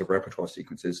millions of repertoire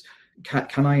sequences,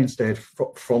 can I instead,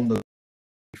 from the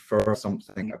infer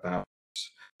something about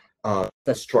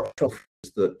the structural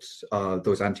that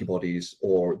those antibodies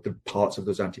or the parts of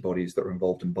those antibodies that are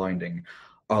involved in binding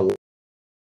are,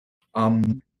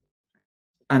 and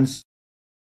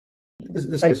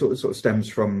this sort of stems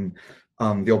from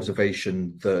the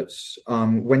observation that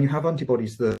when you have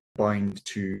antibodies that bind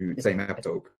to the same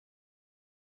epitope,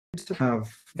 to have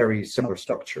very similar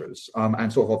structures,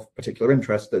 and sort of particular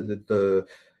interest that the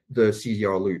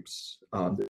CDR loops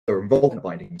that are involved in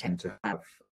binding tend to have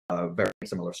very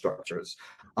similar structures,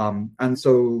 and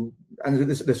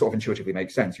this sort of intuitively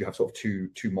makes sense. You have sort of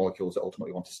two molecules that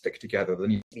ultimately want to stick together. There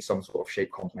needs to be some sort of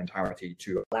shape complementarity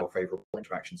to allow favorable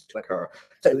interactions to occur.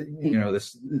 So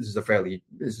this is a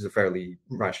fairly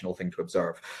rational thing to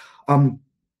observe.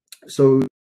 So what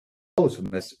follows from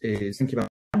this is thinking about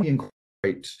how we incorporate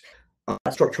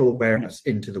structural awareness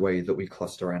into the way that we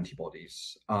cluster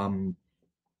antibodies.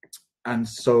 And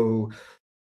so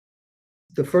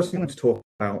the first thing I want to talk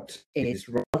about is,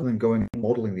 rather than going and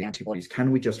modeling the antibodies,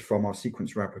 can we just from our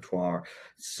sequence repertoire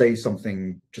say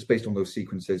something just based on those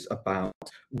sequences about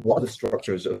what the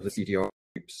structures of the CDR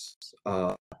loops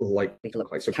are likely to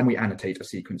look like? So can we annotate a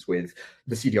sequence with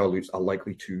the CDR loops are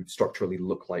likely to structurally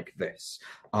look like this?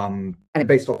 And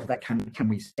based off of that, can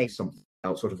we say something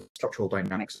about sort of the structural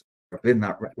dynamics within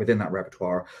that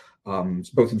repertoire,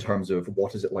 both in terms of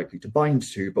what is it likely to bind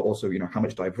to, but also how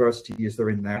much diversity is there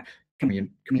in there? Can we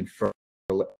infer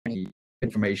any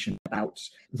information about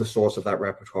the source of that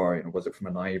repertoire? Was it from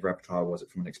a naive repertoire? Was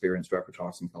it from an experienced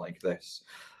repertoire? Something like this.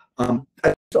 And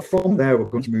so from there, we're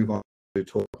going to move on to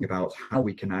talking about how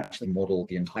we can actually model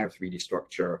the entire 3D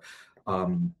structure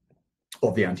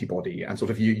of the antibody, and sort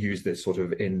of use this sort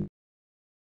of in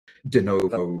de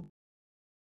novo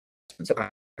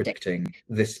predicting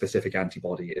this specific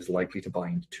antibody is likely to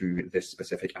bind to this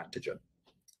specific antigen.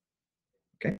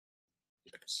 Okay,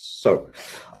 so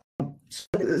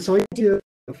idea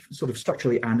of sort of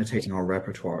structurally annotating our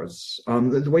repertoires.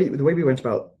 The way we went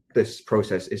about this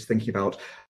process is thinking about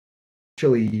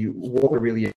actually what we're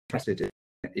really interested in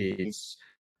is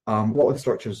what are the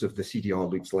structures of the CDR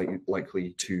loops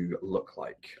likely to look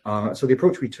like. So the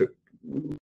approach we took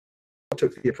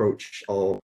the approach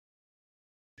of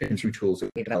in two tools that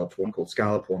we developed, one called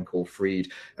Scallop, one called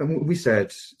Freed. And we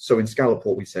said, so in Scallop,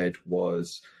 what we said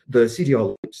was the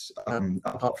CDR loops,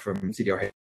 apart from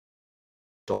CDR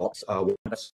dots, one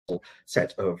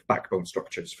set of backbone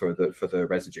structures for the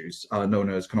residues,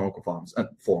 known as canonical forms.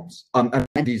 And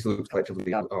these loops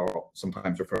collectively are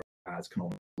sometimes referred to as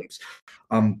canonical loops.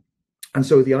 And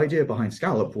so the idea behind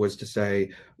Scallop was to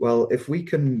say, well, if we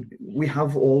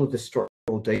have all of the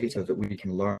structural data that we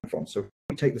can learn from. So if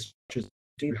we take the structures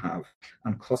do have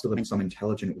and cluster them in some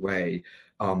intelligent way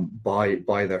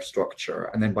by their structure,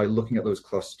 and then by looking at those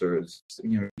clusters,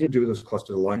 do those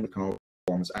clusters align with canonical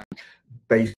forms, and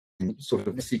based on sort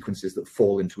of the sequences that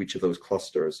fall into each of those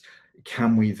clusters,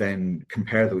 can we then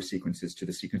compare those sequences to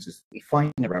the sequences that we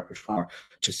find in the repertoire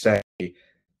to say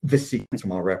this sequence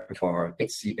from our repertoire,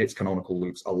 its canonical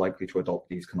loops are likely to adopt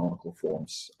these canonical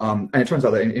forms. And it turns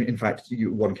out that in fact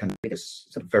one can do this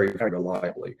sort of very, very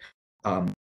reliably.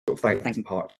 Thanks in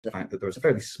part to the fact that there's a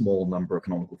fairly small number of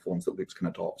canonical forms that loops can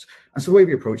adopt. And so the way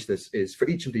we approach this is for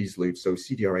each of these loops, so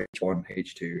CDR H1,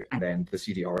 H2, and then the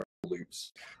CDR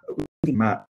loops, we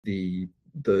map the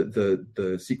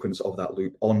sequence of that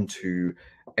loop onto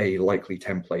a likely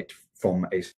template from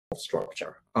a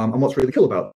structure. And what's really cool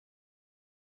about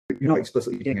it, you're not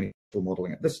explicitly doing any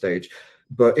modeling at this stage,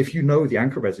 but if you know the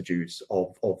anchor residues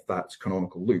of that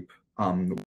canonical loop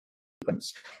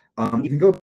sequence, you can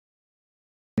go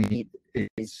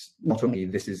is not only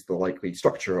this is the likely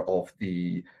structure of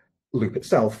the loop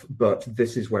itself, but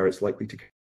this is where it's likely to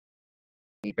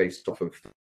be based off of.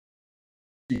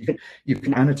 You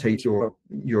can annotate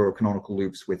your canonical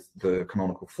loops with the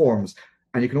canonical forms,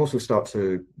 and you can also start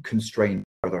to constrain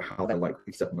further how they're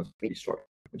likely to set them as 3D structure,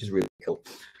 which is really cool.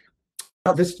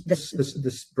 Now, this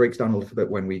breaks down a little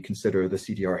bit when we consider the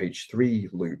CDRH3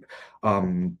 loop.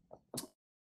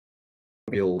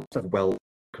 Real sort of well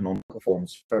canonical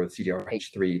forms for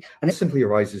CDRH3, and this simply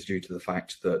arises due to the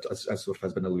fact that, as sort of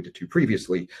has been alluded to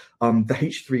previously, the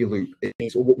H3 loop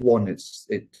is one, it's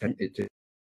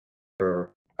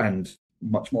and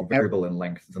much more variable in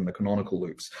length than the canonical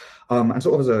loops, and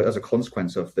sort of as a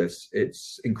consequence of this,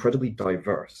 it's incredibly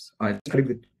diverse.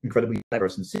 Incredibly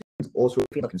diverse in sequence. Also, if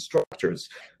you look in structures,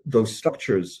 those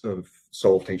structures of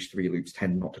solved H3 loops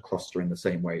tend not to cluster in the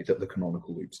same way that the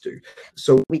canonical loops do.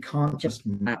 So we can't just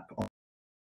map on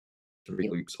 3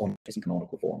 loops on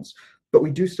canonical forms, but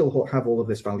we do still have all of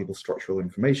this valuable structural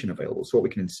information available. So what we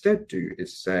can instead do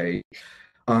is say,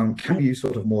 can we use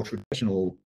sort of more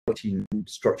traditional protein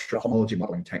structure homology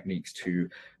modeling techniques to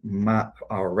map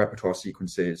our repertoire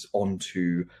sequences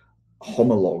onto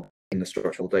homologue in the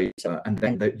structural data, and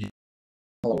then that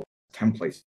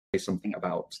templates something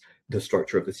about the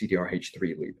structure of the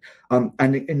CDRH3 loop.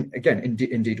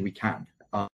 Indeed we can.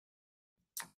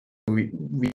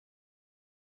 We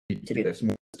to do this.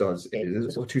 What it does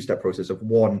is a two-step process of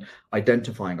one,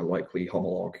 identifying a likely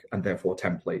homologue and therefore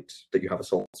template that you have a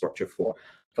solid structure for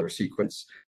your sequence,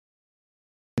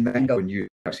 and then go and you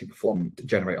actually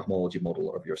generate a homology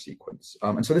model of your sequence.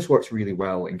 And so this works really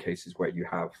well in cases where you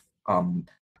have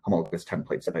homologous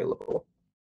templates available.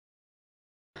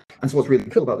 And so what's really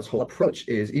cool about this whole approach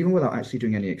is even without actually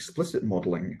doing any explicit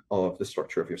modeling of the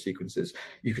structure of your sequences,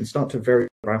 you can start to very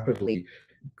rapidly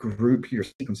group your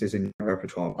sequences in your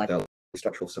repertoire by their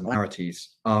structural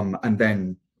similarities, and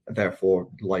then therefore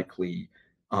likely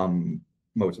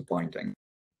modes of binding.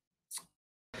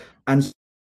 And so,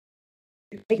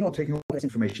 taking all this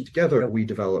information together, we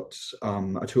developed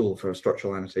a tool for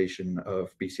structural annotation of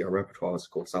BCR repertoires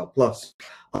called SAL+.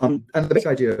 And the basic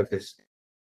idea of this,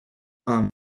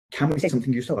 can we say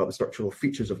something useful about the structural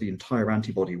features of the entire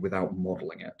antibody without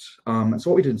modeling it? And so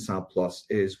what we did in SAL+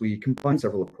 is we combined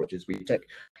several approaches. We took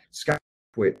SCAP,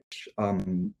 which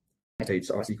annotates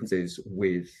our sequences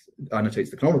annotates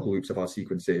the canonical loops of our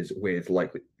sequences with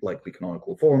likely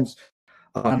canonical forms.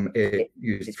 It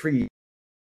uses free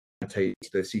annotate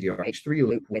the CDRH3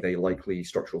 loop with a likely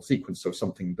structural sequence, so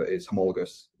something that is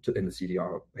homologous in the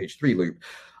CDRH3 loop.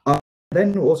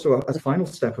 Then also, as a final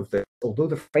step of this, although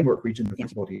the framework region of the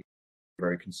antibody is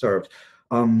very conserved,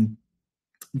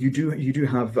 you do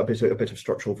have a bit of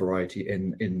structural variety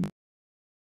in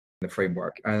the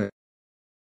framework, and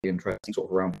interesting sort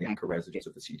of around the anchor residues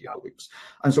of the CDR loops.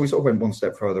 And so we sort of went one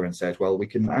step further and said, well, we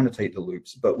can annotate the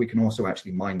loops, but we can also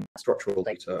actually mine structural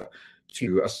data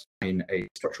to assign a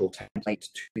structural template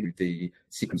to the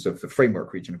sequence of the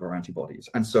framework region of our antibodies.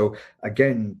 And so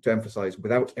again, to emphasize,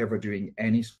 without ever doing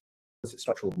any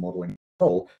structural modeling at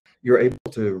all, you're able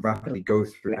to rapidly go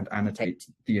through and annotate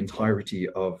the entirety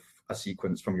of a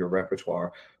sequence from your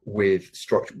repertoire with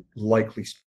likely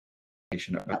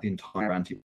information about the entire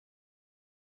antibody.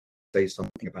 Say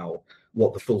something about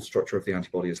what the full structure of the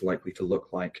antibody is likely to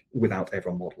look like without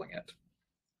ever modeling it.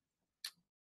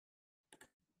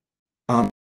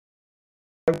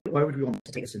 Why would we want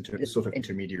to take this into a sort of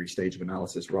intermediary stage of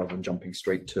analysis rather than jumping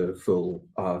straight to full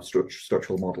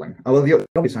structural modeling? Well, the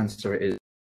obvious answer is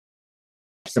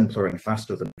simpler and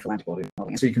faster than full antibody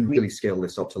modeling. So you can really scale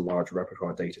this up to large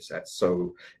repertoire data sets.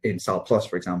 So in SAL+,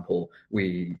 for example,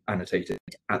 we annotated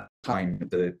at the time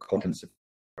the contents of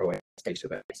OS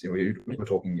database. We're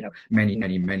talking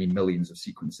many millions of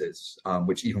sequences,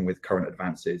 which even with current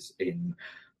advances in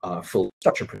full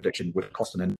structure prediction would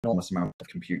cost an enormous amount of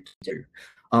compute to do.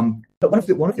 But one of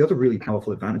the other really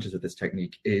powerful advantages of this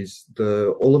technique is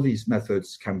all of these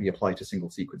methods can be applied to single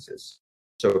sequences.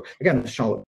 So again,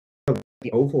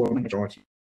 the overall majority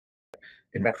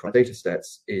in repertoire data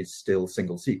sets is still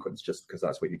single sequence, just because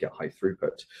that's where you get high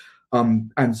throughput.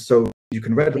 And so you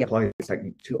can readily apply this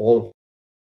technique to all of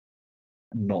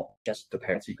not just the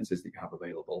paired sequences that you have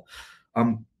available.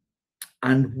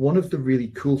 And one of the really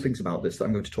cool things about this that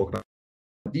I'm going to talk about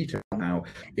in detail now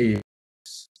is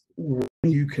when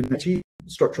you can achieve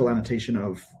structural annotation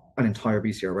of an entire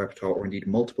BCR repertoire, or indeed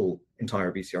multiple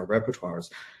entire BCR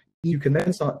repertoires, you can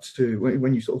then start to,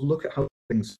 when you sort of look at how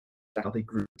they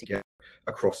group together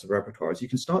across the repertoires, you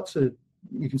can start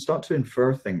to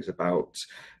infer things about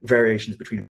variations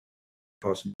between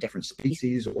from different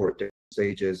species or at different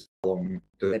stages along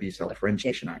the B-cell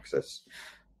differentiation axis.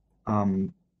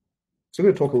 So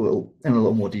we're going to talk in a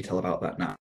little more detail about that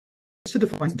now. Just to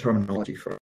define some terminology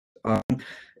first.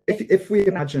 If we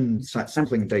imagine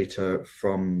sampling data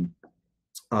from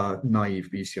naive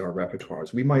BCR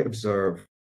repertoires, we might observe,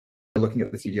 looking at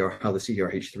how the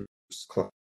CDRH3 cluster,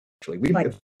 actually, we might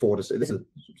afford us, this is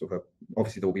sort of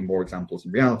obviously there will be more examples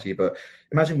in reality, but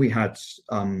imagine we had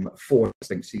 4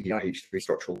 distinct CDRH3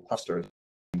 structural clusters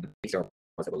in the BCR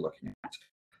that we're looking at.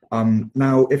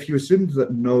 Now, if you assumed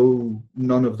that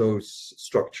none of those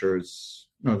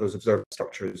observed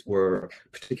structures were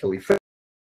particularly fit,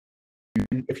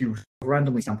 if you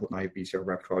randomly sampled naive BCR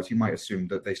repertoires, you might assume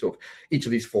that each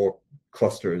of these 4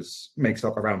 clusters makes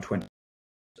up around 20%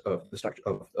 of the structure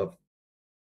of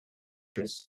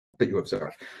that you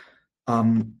observe.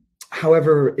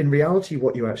 However, in reality,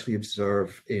 what you actually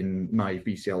observe in naive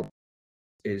BCL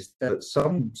is that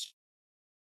some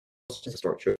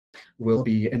structure will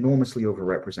be enormously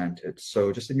overrepresented.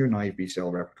 So just in your naive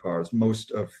BCL repertoires,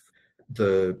 most of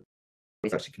the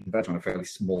actually converge on a fairly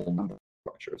small number of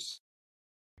structures.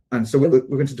 And so we're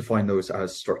going to define those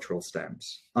as structural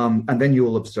stems. And then you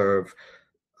will observe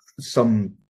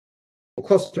some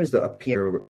clusters that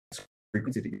appear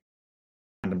frequency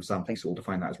random sampling, so we'll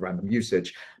define that as random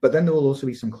usage. But then there will also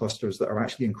be some clusters that are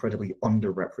actually incredibly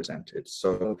underrepresented.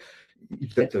 So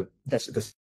the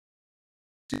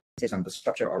and the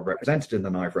structure are represented in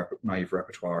the naive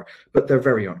repertoire, but they're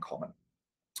very uncommon.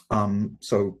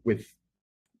 So with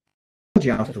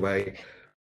technology out of the way,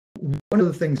 one of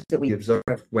the things that we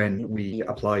observed when we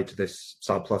applied this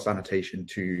SAB plus annotation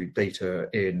to data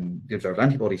in the observed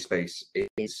antibody space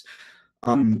is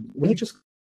when you just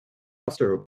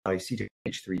cluster by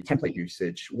CDH3 template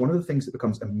usage, one of the things that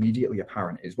becomes immediately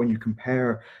apparent is when you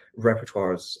compare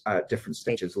repertoires at different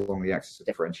stages along the axis of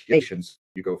differentiation, so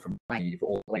you go from naive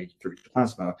all the way through to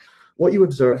plasma, what you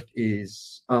observed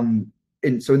is, in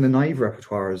the naive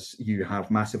repertoires, you have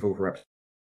massive overrepresentation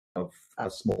of a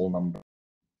small number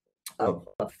of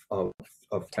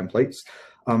templates.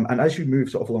 And as you move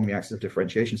sort of along the axis of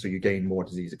differentiation, so you gain more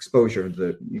disease exposure,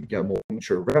 you get a more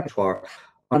mature repertoire,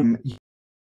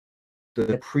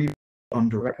 the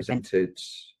pre-underrepresented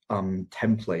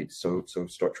templates, so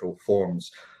structural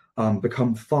forms,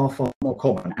 become far more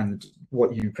common, and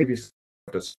what you previously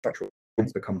thought as structural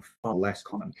forms become far less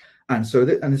common. And so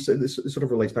this sort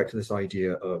of relates back to this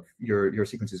idea of your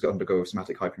sequences undergo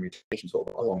somatic hypermutation sort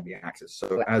of along the axis.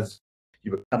 So as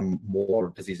you become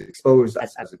more disease exposed,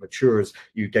 as it matures,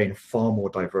 you gain far more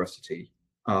diversity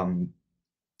in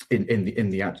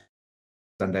the axis,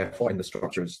 and therefore in the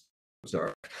structures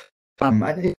observed.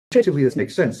 Intuitively, this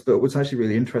makes sense, but what's actually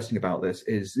really interesting about this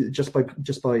is just by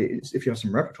if you have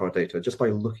some repertoire data, just by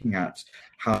looking at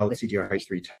how the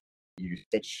CDRH3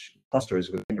 usage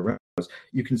clusters within the repertoires,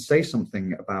 you can say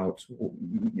something about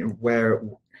where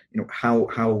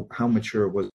how mature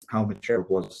was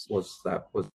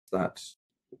that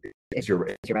is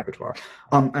your repertoire.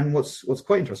 And what's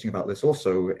quite interesting about this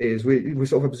also is we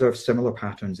sort of observe similar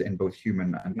patterns in both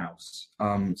human and mouse.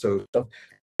 So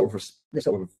this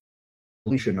sort of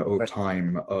evolution over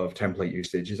time of template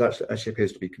usage is actually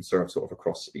appears to be conserved sort of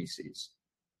across species.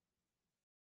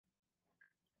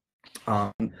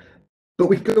 But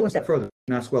we could go one step further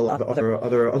and ask, well,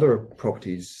 other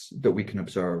properties that we can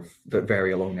observe that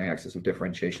vary along the axis of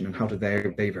differentiation, and how do they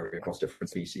vary across different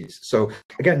species? So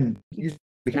again, we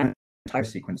can entire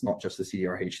sequence, not just the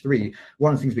CDRH3.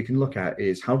 One of the things we can look at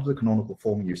is how do the canonical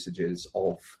form usages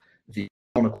of the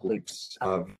canonical loops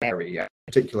vary. In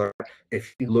particular,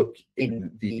 if you look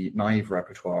in the naive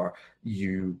repertoire,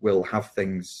 you will have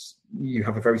you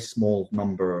have a very small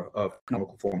number of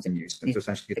canonical forms in use, and so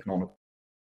essentially the canonical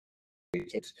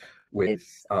with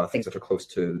things that are close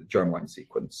to germline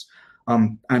sequence.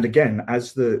 And again,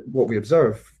 what we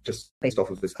observe just based off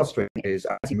of this clustering is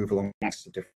as you move along the axis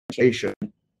of differentiation,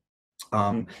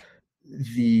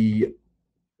 the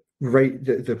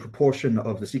proportion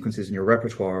of the sequences in your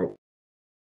repertoire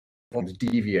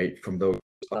deviate from those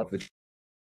of the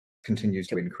continues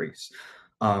to increase.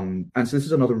 And so this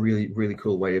is another really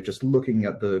cool way of just looking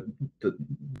at the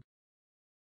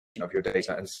of your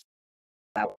data and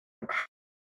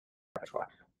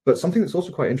but something that's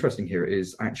also quite interesting here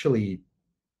is actually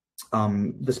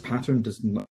this pattern does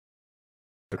not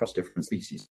across different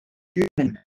species.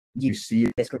 You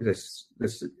see this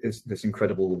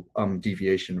incredible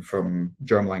deviation from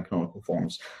germline canonical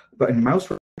forms, but in mouse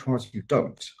repertoires you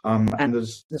don't. And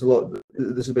there's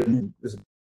been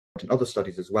in other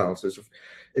studies as well. So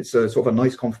it's a sort of a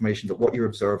nice confirmation that what you're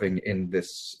observing in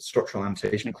this structural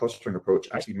annotation and clustering approach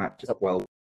actually matches up well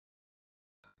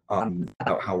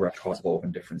about how repertoires evolve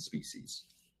in different species.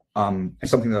 And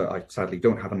something that I sadly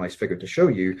don't have a nice figure to show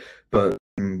you, but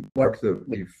work that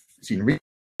we've seen recently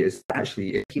is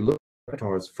actually if you look at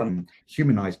repertoires from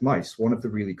humanized mice, one of the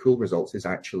really cool results is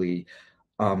actually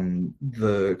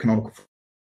the canonical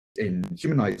in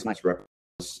humanized mice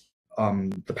repertoires.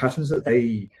 The patterns that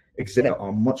they exhibit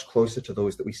are much closer to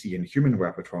those that we see in human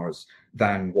repertoires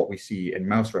than what we see in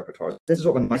mouse repertoires. This is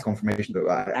sort of a nice confirmation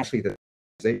that actually the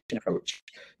approach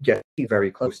gets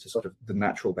very close to sort of the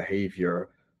natural behavior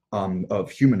of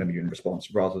human immune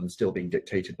response rather than still being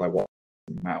dictated by what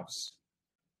in mouse.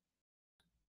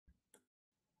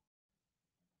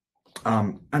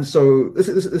 And so this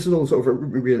is all sort of a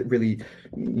really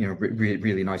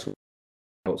nice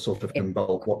sort of in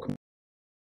bulk what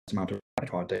amount of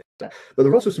repertoire data. But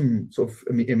there are also some sort of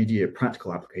immediate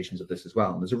practical applications of this as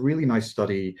well. And there's a really nice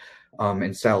study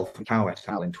in Cell from Cow et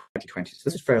al. In 2020. So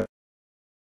this is fairly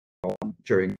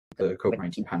during the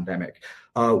COVID-19 pandemic,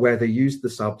 where they used the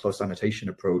SAB plus annotation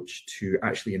approach to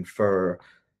actually infer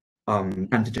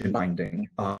antigen binding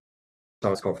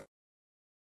SARS-CoV.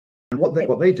 And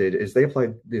what they did is they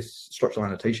applied this structural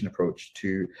annotation approach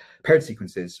to paired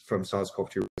sequences from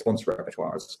SARS-CoV-2 response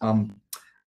repertoires.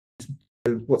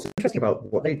 what's interesting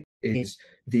about what they did is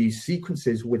the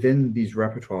sequences within these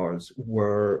repertoires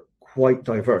were quite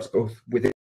diverse, both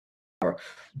within,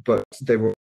 but they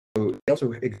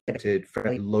also exhibited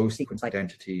fairly low sequence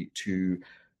identity to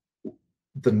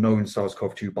the known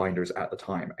SARS-CoV-2 binders at the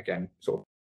time, again, sort of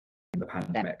in the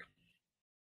pandemic.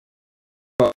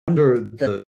 But under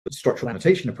the structural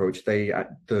annotation approach,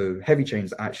 the heavy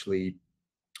chains actually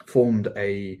formed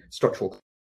a structural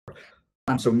cluster.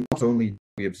 So not only do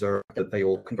we observe that they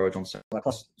all converge on similar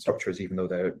structures, even though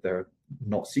they're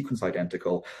not sequence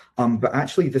identical, but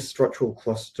actually this structural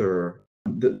cluster,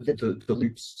 the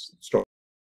loops structure,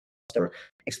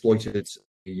 exploited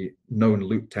a known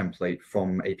loop template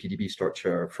from a PDB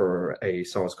structure for a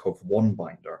SARS-CoV-1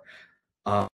 binder.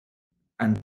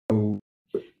 And so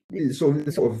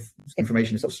this sort of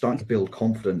information is sort of starting to build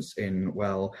confidence in,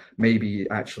 well, maybe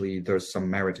actually there's some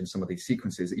merit in some of these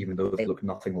sequences, even though they look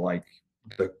nothing like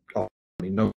the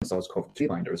known SARS-CoV-2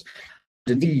 binders.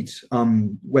 Indeed,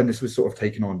 when this was sort of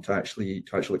taken on to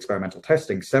actual experimental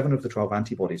testing, 7 of the 12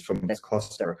 antibodies from this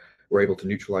cluster were able to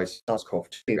neutralize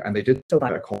SARS-CoV-2, and they did so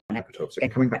by a common epitope. So again,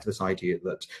 coming back to this idea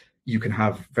that you can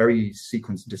have very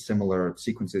dissimilar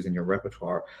sequences in your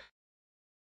repertoire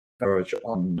converge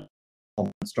on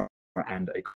common structure and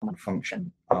a common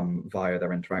function via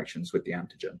their interactions with the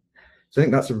antigen. So I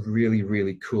think that's a really,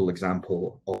 really cool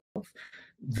example of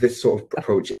this sort of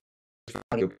approach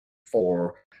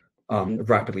for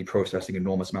rapidly processing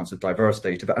enormous amounts of diverse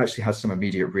data that actually has some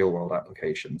immediate real-world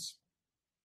applications.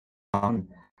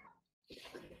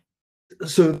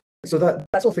 So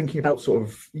that's all thinking about sort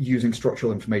of using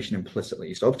structural information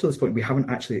implicitly. So up to this point, we haven't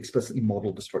actually explicitly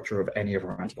modeled the structure of any of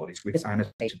our antibodies. We've just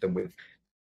annotated them with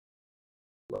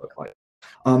look like.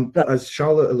 But as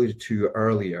Charlotte alluded to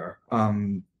earlier,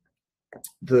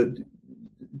 the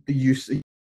use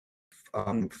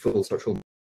of full structural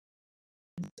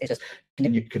it just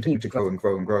continue to grow and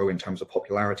grow and grow in terms of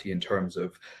popularity, in terms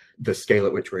of the scale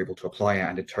at which we're able to apply it,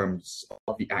 and in terms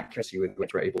of the accuracy with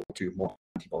which we're able to model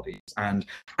antibodies. And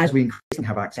as we increasingly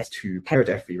have access to paired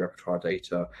FV repertoire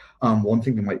data, one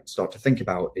thing we might start to think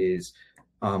about is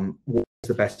what's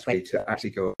the best way to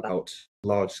actually go about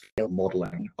large-scale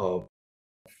modeling of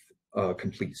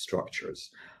complete structures.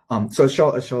 So as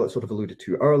Charlotte sort of alluded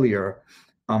to earlier,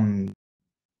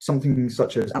 something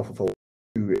such as AlphaFold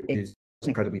 2 is an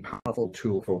incredibly powerful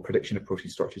tool for prediction of protein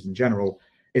structures in general.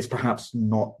 It's perhaps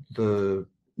not the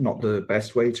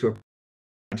best way to approach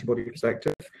antibody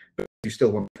perspective, but you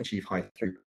still want to achieve high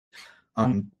throughput.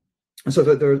 And so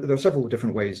there are several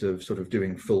different ways of sort of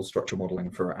doing full structure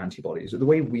modeling for antibodies. The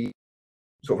way we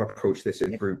sort of approach this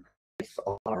in the group with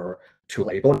our tool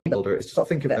A-body builder is to sort of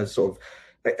think of it as sort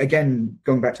of, again,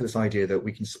 going back to this idea that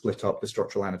we can split up the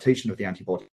structural annotation of the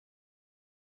antibody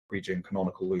region,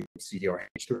 canonical loop,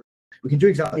 CDRH3. We can do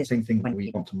exactly the same thing when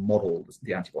we want to model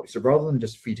the antibody. So rather than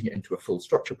just feeding it into a full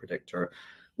structure predictor,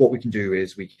 what we can do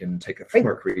is we can take a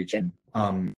framework region,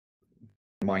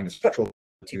 mine the structural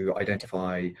to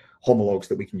identify homologs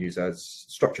that we can use as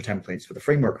structure templates for the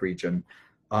framework region.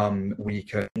 We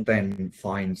can then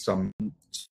find some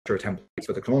structure templates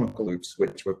for the canonical loops,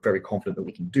 which we're very confident that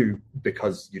we can do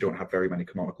because you don't have very many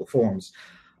canonical forms.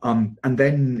 And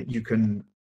then you can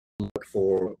look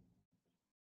for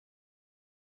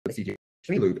the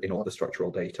CDRH3 loop in all the structural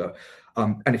data.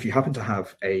 And if you happen to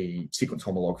have a sequence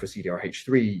homolog for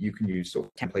CDRH3, you can use sort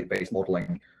of template-based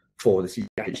modeling for the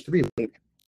CDRH3 loop.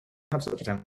 Have such a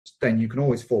template, then you can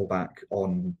always fall back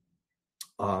on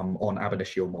ab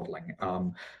initio modeling.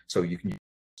 So you can use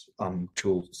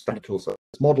standard tools such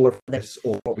as Modeler for this,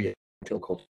 or we have a tool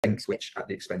called Lynx, which at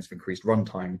the expense of increased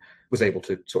runtime was able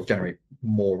to sort of generate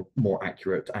more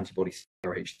accurate antibody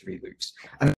CDRH3 loops.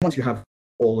 And once you have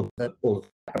all of that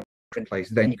in place,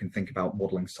 then you can think about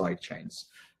modeling side chains.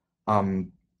 And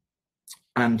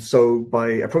so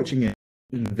by approaching it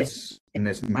in this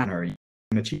manner, you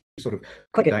can achieve sort of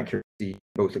quite good accuracy,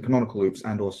 both the canonical loops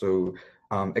and also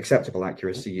acceptable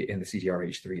accuracy in the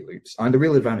CDRH3 loops. And the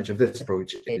real advantage of this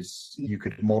approach is you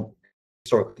could model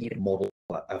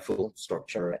a full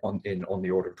structure on the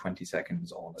order of 20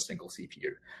 seconds on a single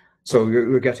CPU. So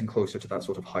we're getting closer to that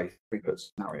sort of high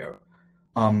throughput scenario.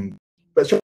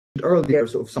 But earlier,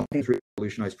 sort of something that's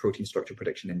revolutionized protein structure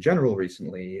prediction in general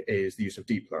recently is the use of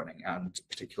deep learning, and in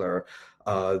particular,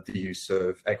 the use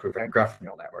of equivariant graph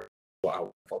neural network,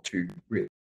 AlphaFold2 really.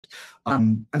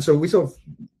 And so we sort of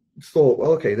thought,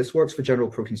 well, okay, this works for general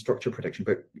protein structure prediction,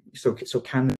 but so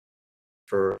can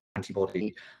for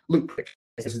antibody loop prediction.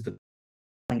 This is the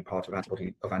part of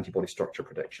antibody structure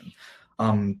prediction.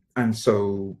 And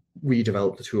so we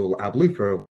developed the tool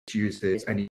AbLooper, which uses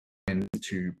any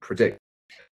to predict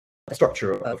the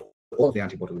structure of all of the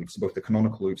antibody loops, both the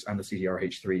canonical loops and the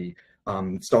CDRH3,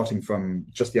 starting from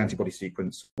just the antibody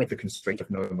sequence with the constraint of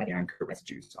knowing where the anchor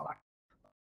residues are.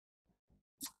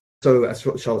 So as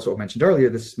Charlotte sort of mentioned earlier,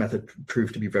 this method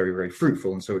proved to be very, very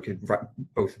fruitful, and so it could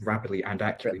both rapidly and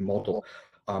accurately model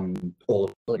all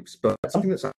of the loops. But something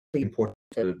that's actually important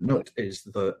to note is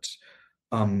that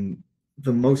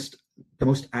the most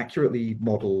accurately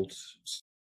modeled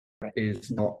is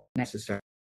not necessarily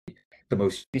the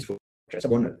most useful.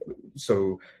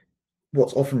 So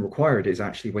what's often required is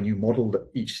actually when you model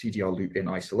each CDR loop in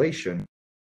isolation,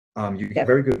 you get a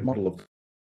very good model of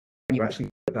you actually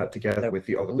put that together with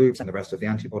the other loops and the rest of the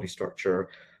antibody structure,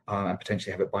 and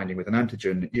potentially have it binding with an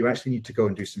antigen. You actually need to go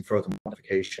and do some further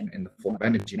modification in the form of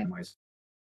energy minimization,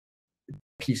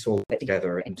 piece all that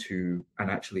together into an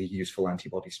actually useful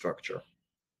antibody structure.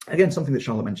 Again, something that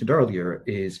Charlotte mentioned earlier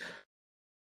is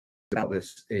about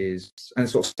this is, and it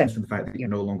sort of stems from the fact that you're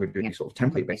no longer doing sort of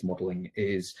template-based modeling,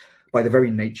 is by the very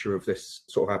nature of this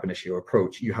sort of ab initio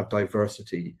approach, you have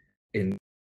diversity in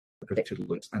predicted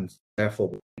loops, and therefore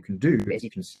what you can do is you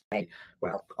can say,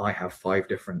 well, I have 5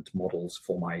 different models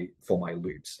for my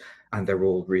loops, and they're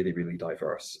all really, really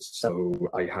diverse. So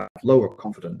I have lower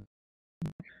confidence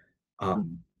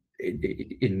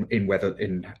in whether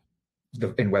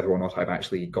or not I've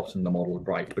actually gotten the model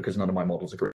right, because none of my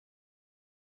models agree.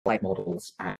 5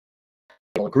 models and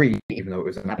all agree, even though it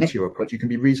was an ab initio approach, you can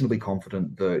be reasonably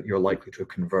confident that you're likely to have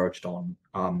converged on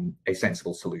a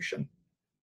sensible solution.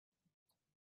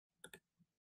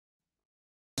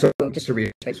 So just to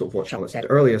reiterate sort of what Charlotte said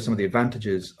earlier, some of the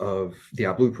advantages of the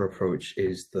ab-looper approach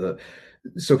is that,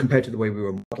 so compared to the way we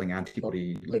were modeling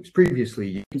antibody loops previously,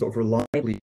 you can sort of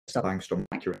reliably sub-angstrom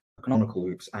accurate canonical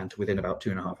loops and to within about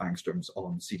 2.5 angstroms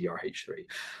on CDRH3.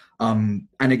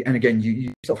 And again,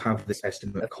 you sort of have this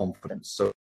estimate of confidence.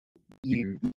 So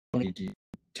you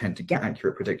tend to get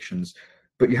accurate predictions,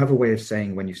 but you have a way of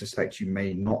saying when you suspect you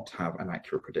may not have an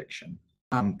accurate prediction.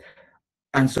 And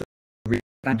so the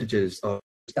advantages of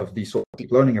these sort of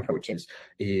deep learning approaches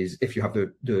is if you have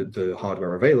the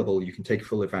hardware available, you can take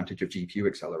full advantage of GPU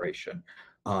acceleration.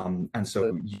 And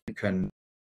so you can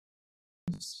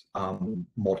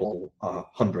model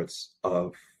hundreds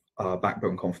of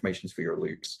backbone conformations for your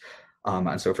loops.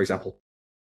 And so, for example,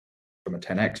 from a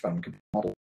 10x one could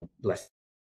model less,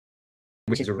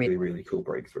 which is a really, really cool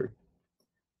breakthrough.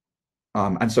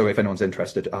 And so if anyone's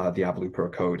interested, the ab-looper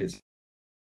code is,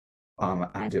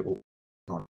 and it will be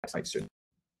on the website soon.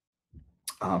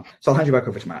 So I'll hand you back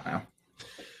over to Matt now.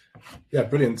 Yeah,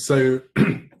 brilliant. So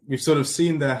we've sort of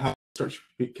seen there how structure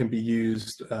can be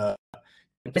used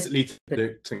implicitly to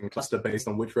predict and cluster based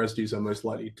on which residues are most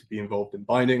likely to be involved in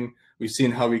binding. We've seen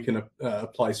how we can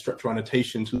apply structural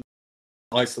annotation to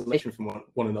isolation from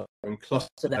one another and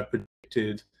cluster their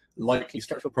predicted likely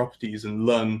structural properties and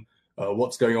learn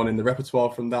what's going on in the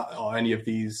repertoire from that. Are any of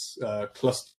these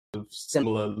clusters of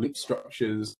similar loop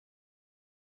structures?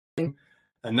 And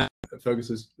now Fergus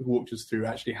has walked us through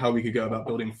actually how we could go about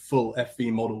building full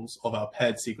FV models of our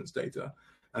paired sequence data.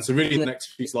 And so really in the next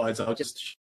few slides, I'll just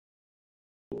show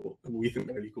what we think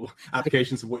are really cool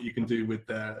applications of what you can do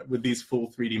with these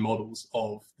full 3D models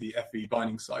of the FV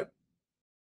binding site.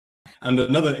 And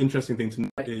another interesting thing to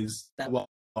note is that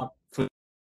for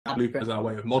ab-looper as our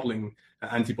way of modeling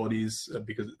antibodies,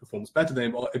 because it performs better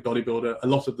than a bodybuilder, a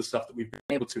lot of the stuff that we've been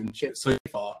able to inject so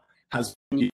far has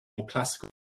been more classical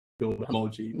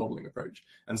homology modeling approach.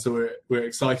 And so we're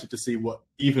excited to see what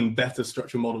even better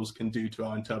structural models can do to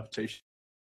our interpretation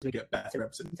to get better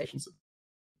representations.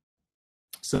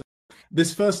 So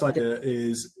this first idea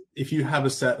is if you have a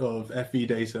set of FV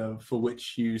data for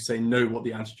which you say know what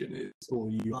the antigen is, or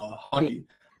you are highly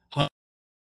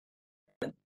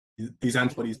these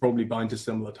antibodies probably bind to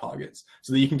similar targets,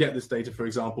 so that you can get this data, for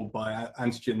example, by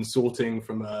antigen sorting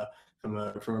from a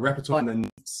repertoire and then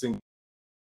sync.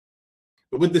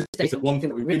 But with this data, one thing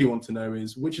that we really want to know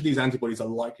is which of these antibodies are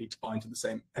likely to bind to the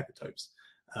same epitopes.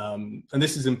 And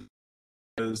this is important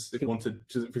because if you want to,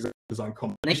 for example, design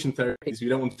combination therapies, we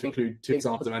don't want to include 2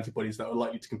 examples of antibodies that are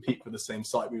likely to compete for the same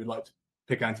site. We would like to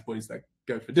pick antibodies that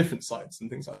go for different sites and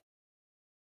things like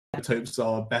that. Epitopes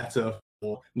are better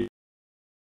for in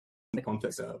the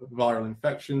context of viral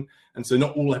infection, and so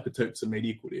not all epitopes are made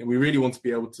equally. And we really want to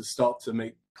be able to start to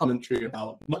make commentary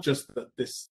about not just that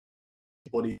this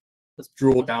antibody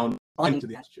draw down into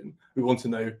the antigen. We want to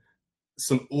know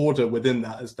some order within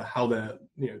that as to how the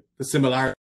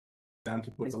similarity of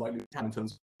antibodies are likely to have in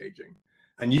terms of aging.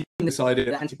 And using this idea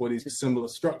that antibodies with similar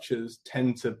structures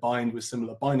tend to bind with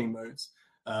similar binding modes,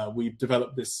 we've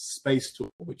developed this space tool,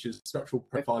 which is structural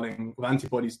profiling of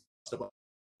antibodies.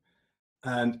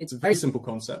 And it's a very simple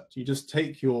concept. You just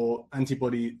take your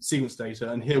antibody sequence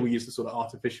data, and here we use the sort of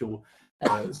artificial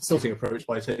sorting approach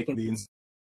by taking the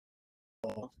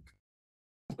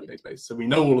database. So we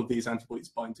know all of these antibodies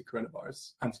bind to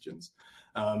coronavirus antigens.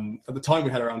 At the time,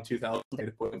 we had around 2,000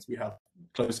 data points. We have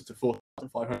closer to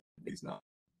 4,500 of these now.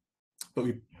 But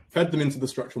we fed them into the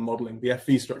structural modeling, the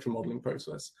FV structural modeling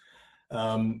process,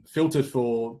 filtered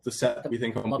for the set that we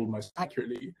think are modeled most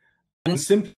accurately, and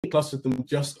simply clustered them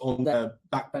just on their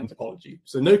backbone topology.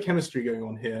 So no chemistry going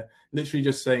on here, literally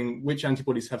just saying which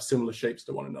antibodies have similar shapes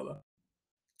to one another.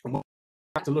 And we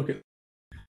have to look at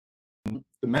the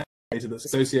metadata that's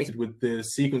associated with the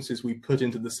sequences we put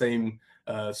into the same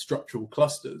structural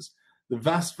clusters. The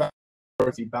vast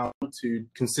majority bound to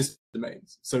consistent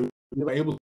domains. So we were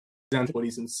able to use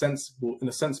antibodies in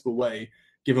a sensible way,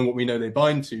 given what we know they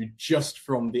bind to just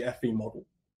from the FE model,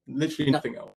 literally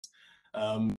nothing else.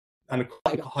 And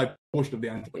quite a high portion of the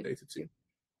antibody data too.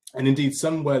 And indeed,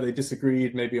 some where they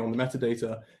disagreed, maybe on the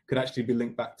metadata, could actually be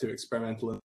linked back to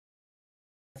experimental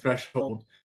threshold.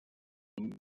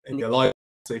 In the alive,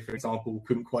 say, for example,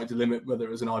 couldn't quite delimit whether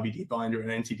it was an RBD binder, an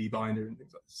NTD binder, and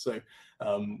things like this. So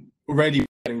already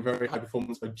getting very high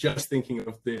performance by just thinking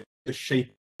of the shape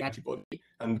of the antibody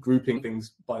and grouping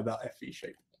things by that FE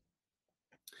shape.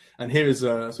 And here is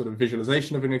a sort of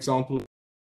visualization of an example.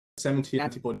 70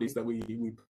 antibodies that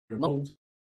we modeled.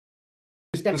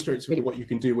 This demonstrates really what you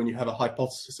can do when you have a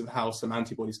hypothesis of how some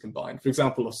antibodies combine. For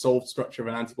example, a solved structure of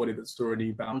an antibody that's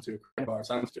already bound to a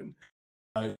coronavirus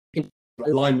antigen.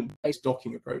 Alignment-based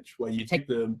docking approach, where you take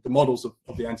the models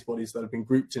of the antibodies that have been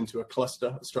grouped into a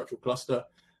cluster, a structural cluster,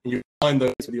 and you align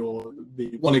those with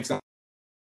the one example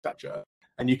structure.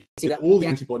 And you can see that all the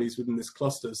antibodies within this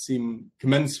cluster seem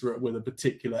commensurate with a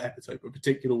particular epitope, a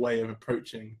particular way of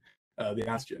approaching the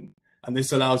antigen. And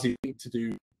this allows you to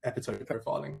do epitope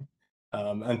profiling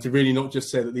and to really not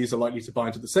just say that these are likely to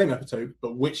bind to the same epitope,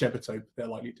 but which epitope they're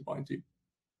likely to bind to.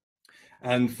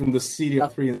 And from the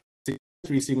CDR3 and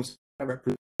CD3 sequences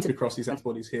represented across these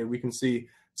antibodies here, we can see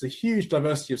it's a huge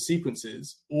diversity of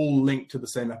sequences all linked to the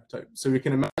same epitope. So we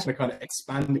can imagine a kind of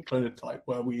expanded clonotype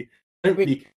where we don't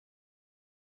really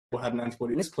had an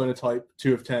antibody in this clonotype,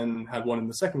 2 of 10 had one in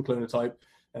the second clonotype,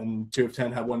 and 2 of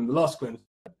 10 had one in the last clonotype.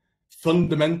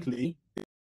 Fundamentally,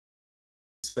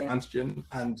 it's the antigen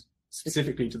and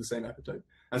specifically to the same epitope.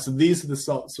 And so these are the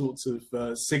sorts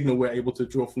of signal we're able to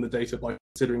draw from the data by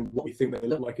considering what we think they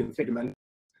look like in 3 dimensions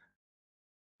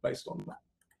based on that.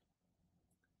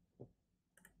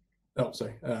 Oh,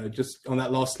 sorry. Just on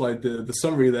that last slide, the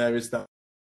summary there is that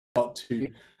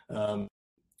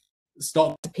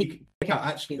start to pick out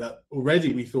actually that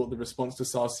already we thought the response to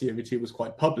SARS-CoV-2 was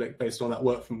quite public based on that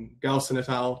work from Galson et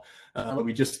al. Where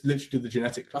we just literally do the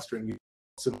genetic clustering,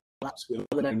 some maps with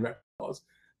other known repertoires.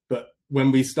 But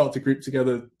when we start to group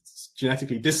together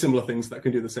genetically dissimilar things that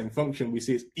can do the same function, we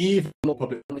see it's even more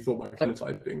public than we thought by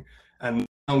clonotyping. And the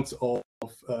amount of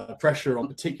pressure on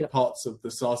particular parts of the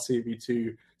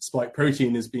SARS-CoV-2 spike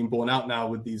protein is being borne out now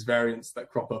with these variants that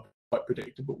crop up in quite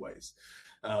predictable ways.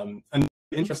 And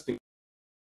interesting,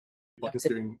 by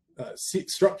considering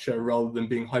structure rather than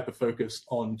being hyper-focused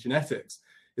on genetics,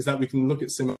 is that we can look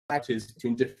at similarities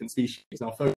between different species.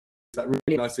 Now, focus that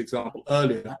really nice example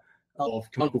earlier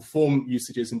of canonical form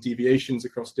usages and deviations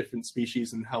across different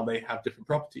species and how they have different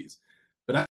properties.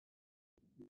 But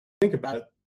actually, think about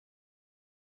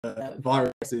it,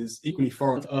 virus is equally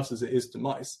foreign to us as it is to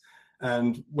mice.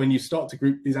 And when you start to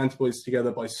group these antibodies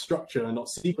together by structure and not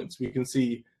sequence, we can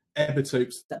see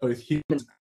epitopes that both humans and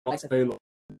mice available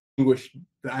distinguish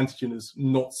the antigen as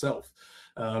not self.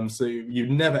 So you'd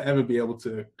never ever be able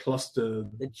to cluster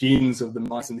the genes of the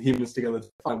mice and the humans together to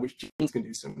find which genes can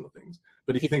do similar things.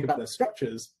 But if you think about their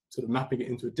structures, sort of mapping it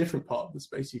into a different part of the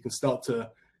space, you can start to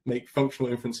make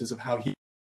functional inferences of how humans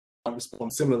might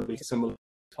respond similarly to similar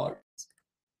targets.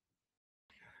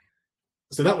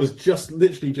 So that was just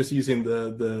literally just using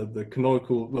the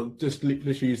canonical, well, just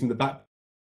literally using the back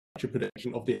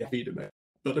prediction of the FE domain,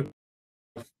 but the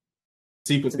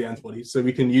sequence of the antibodies, so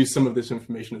we can use some of this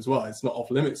information as well. It's not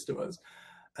off limits to us.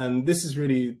 And this is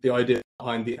really the idea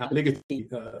behind the Appligity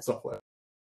software.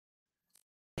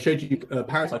 I showed you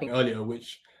paratyping earlier,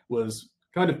 which was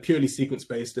kind of purely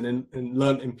sequence-based and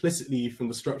learned implicitly from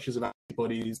the structures of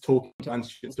antibodies, talking to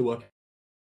antigens to work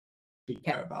we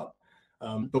care about.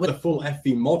 But with a full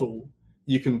FV model,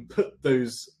 you can put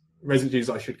those residues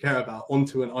I should care about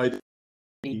onto an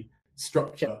ID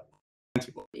structure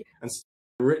antibody and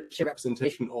a rich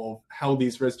representation of how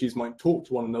these residues might talk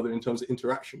to one another in terms of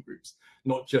interaction groups,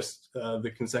 not just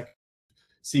the consecutive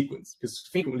sequence, because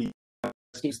frequently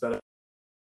residues that are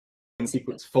in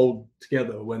sequence fold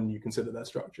together when you consider their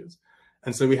structures.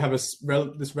 And so we have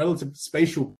this relative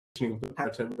spatial positioning of the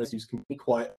paratope residues can be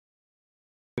quite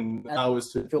allow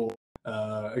us to draw,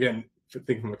 again,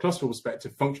 thinking from a clustering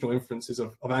perspective, functional inferences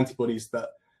of antibodies that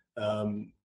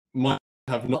might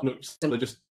have not looked similar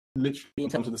just literally in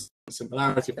terms of the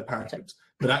similarity of the paratopes,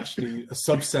 but actually a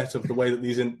subset of the way that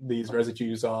these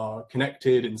residues are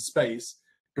connected in space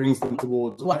brings them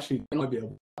towards, well, actually they might be able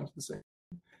to bind to the same.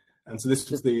 And so this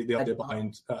was the idea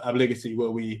behind obligity,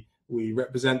 where we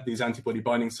represent these antibody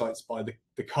binding sites by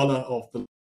the color of the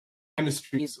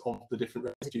chemistries of the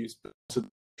different residues, but also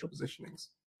the positionings.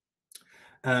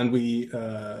 And we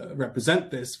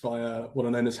represent this via what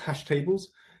are known as hash tables.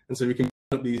 And so we can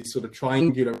develop these sort of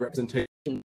triangular representations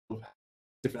of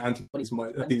different antibodies,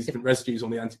 these different residues on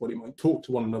the antibody might talk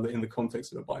to one another in the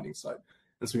context of a binding site.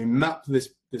 And so we map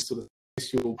this sort of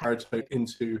spatial paratope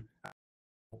into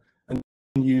and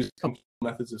use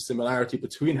methods of similarity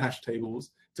between hash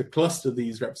tables to cluster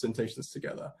these representations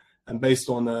together. And based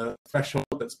on a threshold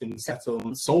that's been set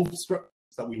on solved structures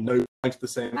that we know bind to the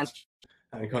same antigen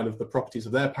and kind of the properties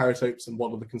of their paratopes and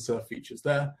what are the conserved features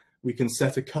there, we can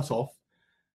set a cutoff.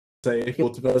 Say if your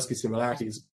Tversky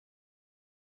similarities,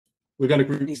 we're going to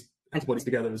group these antibodies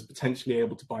together as potentially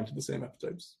able to bind to the same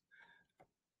epitopes.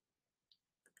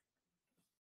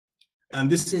 And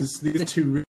these are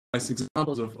two really nice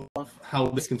examples of how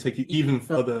this can take you even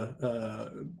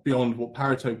further beyond what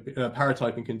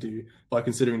paratyping can do by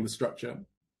considering the structure.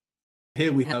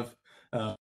 Here we have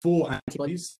 4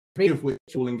 antibodies, 3 of which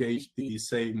will engage the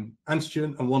same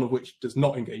antigen and 1 of which does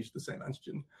not engage the same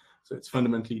antigen. So it's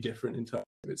fundamentally different in terms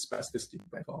of its specificity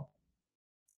profile.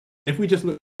 If we just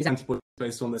look at these antibodies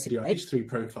based on the CDRH3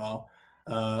 profile,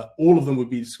 all of them would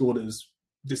be scored as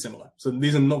dissimilar. So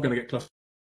these are not going to get clustered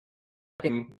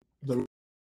in the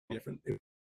different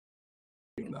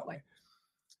in that way.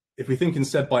 If we think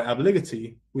instead by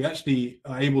obligity, we actually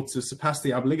are able to surpass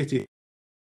the obligity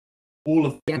all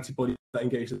of the antibodies that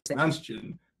engage the same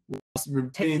antigen, whilst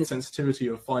retaining the sensitivity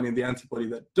of finding the antibody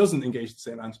that doesn't engage the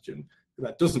same antigen,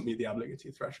 that doesn't meet the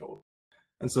obligity threshold.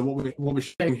 And so what we're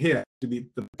showing here, the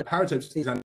paratopes of these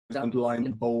antibodies underlined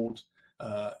in bold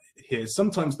here.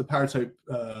 Sometimes the paratope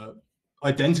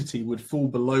identity would fall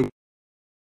below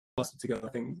clustered together, I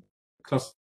think,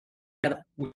 clustered together.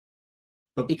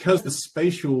 But because the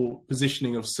spatial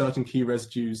positioning of certain key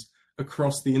residues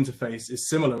across the interface is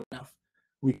similar enough,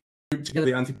 we group together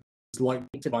the antibodies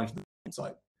likely to bind to the same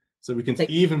site. So we can take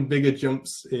even bigger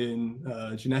jumps in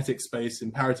genetic space,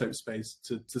 in paratope space,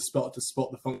 to spot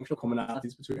the functional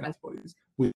commonalities between antibodies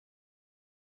with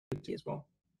as well.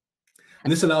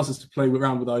 And this allows us to play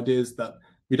around with ideas that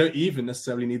we don't even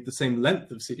necessarily need the same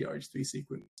length of CDRH3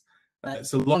 sequence.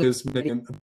 So long as maybe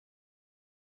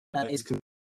is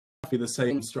the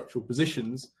same structural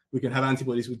positions, we can have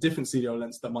antibodies with different CDR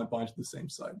lengths that might bind to the same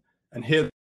site. And here,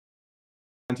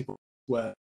 antibodies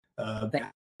where the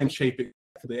same shape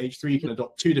for the H3 can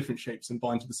adopt 2 different shapes and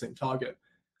bind to the same target.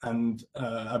 And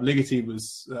obligity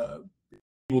was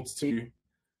able to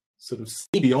sort of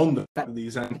see beyond the fact that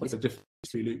these antibodies are different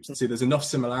H3 loops and see there's enough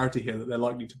similarity here that they're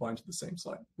likely to bind to the same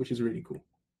site, which is really cool.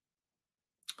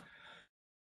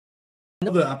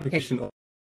 Another application of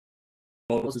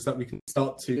models is that we can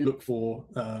start to look for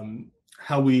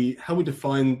how we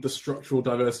define the structural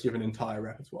diversity of an entire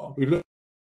repertoire. We've looked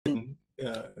in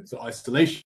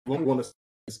isolation. What we want to see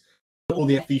is all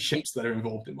the FV shapes that are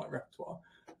involved in my repertoire.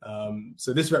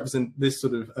 So this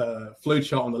sort of flow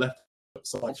chart on the left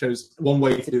side shows one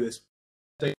way to do this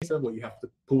data, where you have to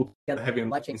pull together heavy and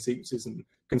light chain sequences and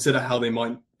consider how they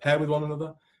might pair with one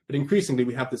another. But increasingly,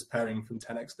 we have this pairing from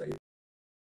 10x data.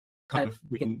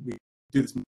 We do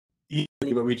this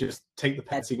easily, where we just take the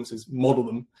paired sequences, model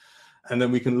them, and then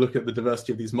we can look at the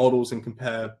diversity of these models and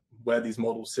compare where these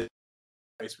models sit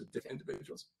with different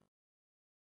individuals.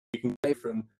 We can go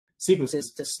from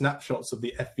sequences to snapshots of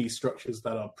the FV structures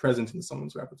that are present in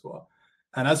someone's repertoire.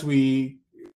 And as we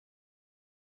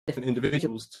different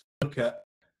individuals to look at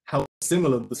how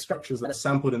similar the structures that are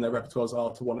sampled in their repertoires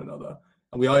are to one another.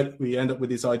 And we end up with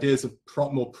these ideas of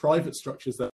more private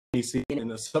structures that we see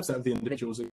in a subset of the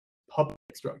individuals, public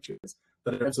structures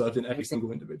that are observed in every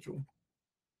single individual.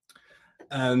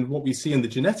 And what we see in the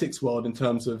genetics world in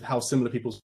terms of how similar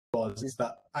people's repertoires is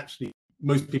that actually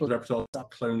most people's repertoires are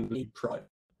clonally private,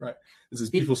 right? There's this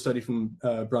beautiful study from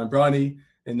Brian Briney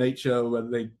in Nature where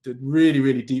they did really,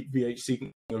 really deep VH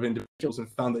sequencing of individuals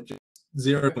and found that just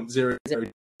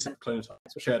 0.00%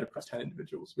 clonotypes were shared across 10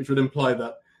 individuals, which would imply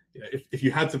that if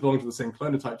you had to belong to the same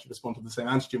clonotype to respond to the same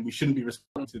antigen, we shouldn't be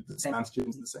responding to the same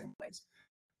antigens in the same ways.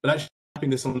 But actually mapping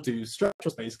this onto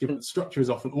structural space, given that structure is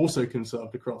often also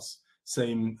conserved across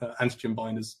same antigen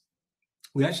binders,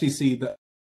 we actually see that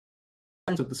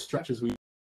of the structures we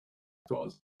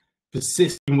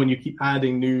persist when you keep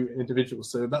adding new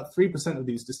individuals. So about 3% of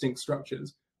these distinct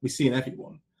structures we see in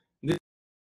everyone. And this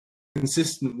is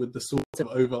consistent with the sort of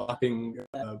overlapping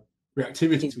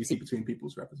reactivities we see between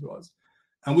people's repertoires.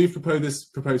 And we've proposed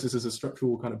this as a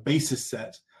structural kind of basis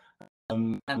set.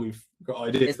 And we've got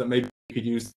ideas that maybe we could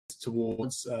use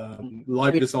towards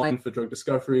library design for drug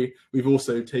discovery. We've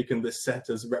also taken this set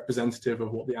as representative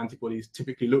of what the antibodies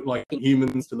typically look like in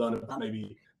humans to learn about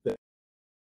maybe the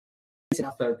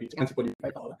therapeutic antibody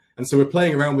profile. And so we're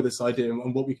playing around with this idea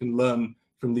and what we can learn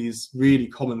from these really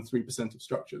common 3% of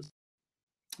structures.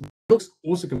 It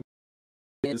also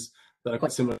compares that are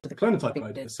quite similar to the clonotyping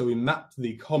idea. So we mapped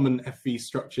the common FV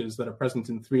structures that are present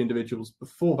in 3 individuals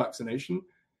before vaccination,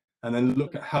 and then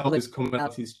look at how those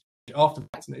commonalities change after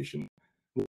vaccination.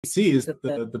 What we see is that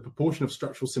the proportion of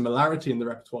structural similarity in the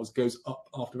repertoires goes up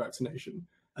after vaccination.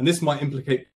 And this might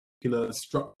implicate particular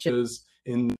structures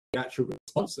in the actual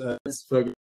response, as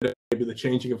Fergus, maybe the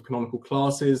changing of canonical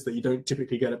classes that you don't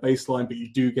typically get at baseline, but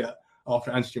you do get after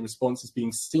antigen response is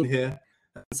being seen here.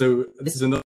 And so this is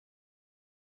another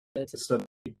to study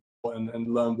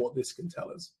and learn what this can tell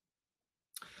us.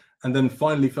 And then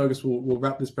finally, Fergus will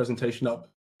wrap this presentation up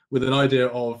with an idea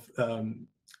of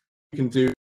we can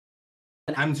do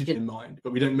an antigen in mind,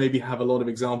 but we don't maybe have a lot of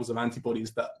examples of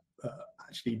antibodies that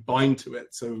actually bind to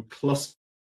it, so cluster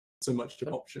so much of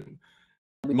an option.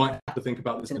 We might have to think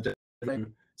about this in a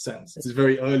different sense. This is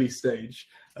very early stage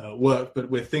work, but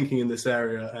we're thinking in this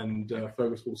area, and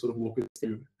Fergus will sort of walk us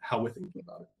through how we're thinking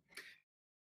about it.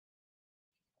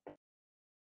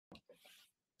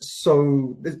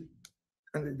 So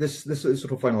this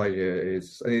sort of final idea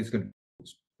is, I think it's going to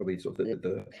probably sort of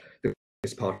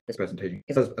this part of this presentation.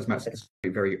 As Matt said, it's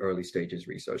very early stages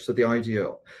research. So the idea,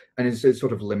 and it's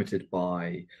sort of limited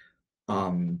by,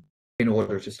 in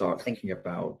order to start thinking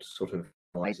about sort of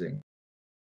analyzing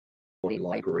body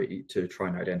library to try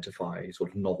and identify sort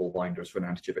of novel binders for an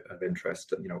antigen of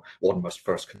interest, you know, one must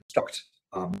first construct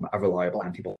a reliable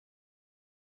antibody.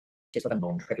 It's sort of a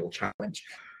non-trivial challenge.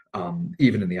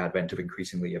 Even in the advent of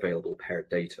increasingly available paired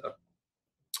data.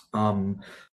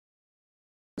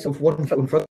 So one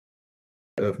further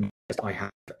of I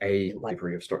have a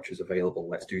library of structures available,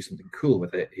 let's do something cool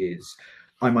with it, is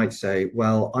I might say,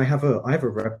 well, I have a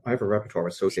repertoire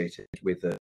associated with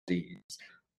these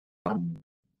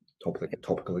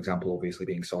topical example obviously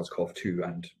being SARS-CoV-2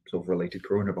 and sort of related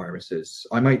coronaviruses.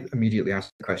 I might immediately ask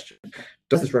the question,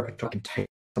 does this repertoire contain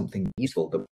something useful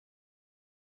that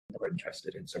we're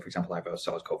interested in? So for example, I have a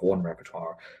SARS-CoV-1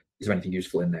 repertoire. Is there anything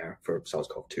useful in there for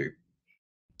SARS-CoV-2?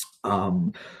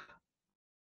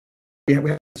 We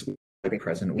have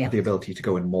present. We have the ability to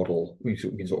go and model. We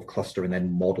can sort of cluster and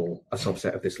then model a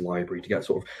subset of this library to get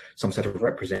sort of some set of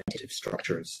representative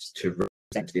structures to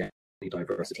represent the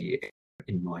diversity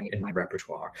in my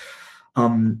repertoire.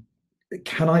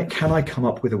 Can I come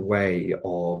up with a way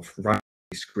of randomly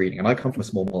screening? And I come from a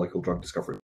small molecule drug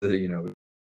discovery, you know,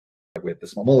 with the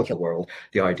small molecule world,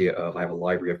 the idea of I have a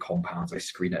library of compounds, I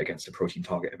screen it against a protein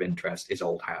target of interest is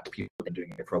old hat. People have been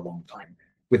doing it for a long time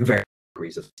with varying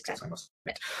degrees of success, I must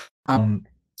admit.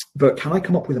 But can I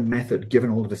come up with a method, given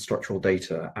all of the structural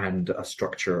data and a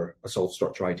solved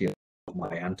structure idea of my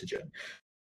antigen,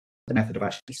 the method of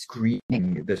actually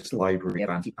screening this library of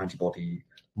antibody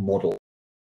model,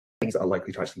 things that are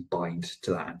likely to actually bind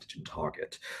to that antigen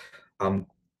target?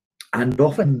 And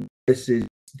often this is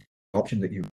option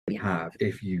that you really have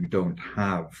if you don't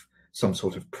have some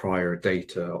sort of prior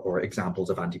data or examples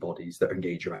of antibodies that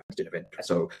engage your antigen of interest.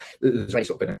 So there's already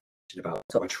sort of been a question about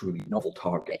sort of a truly novel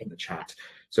target in the chat.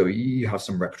 So you have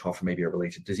some repertoire for maybe a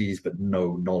related disease, but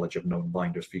no knowledge of known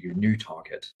binders for your new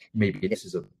target. Maybe this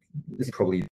is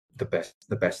probably the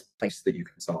best place that you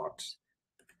can start.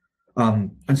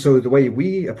 And so the way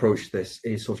we approach this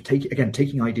is sort of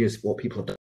taking ideas of what people have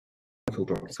done in the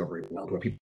drug discovery world, where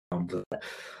people found that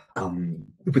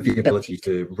with the ability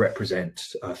to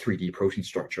represent a 3D protein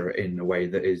structure in a way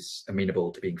that is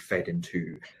amenable to being fed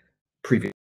into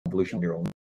previous convolutional neural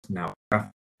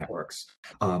networks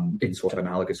in sort of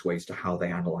analogous ways to how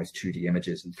they analyze 2D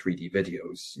images and 3D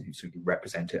videos. So you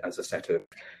represent it as a set of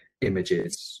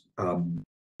images,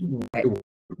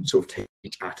 sort of take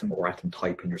each atom or atom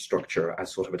type in your structure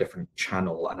as sort of a different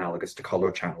channel, analogous to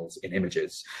color channels in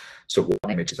images. So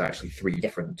one image is actually 3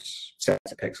 different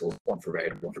sets of pixels, one for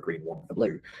red, one for green, one for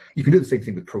blue. You can do the same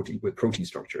thing with protein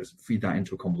structures, feed that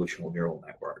into a convolutional neural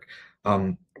network.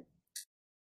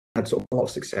 Had sort of a lot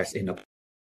of success in a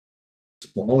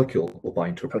small molecule will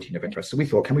bind to a protein of interest. So we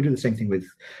thought, can we do the same thing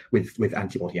with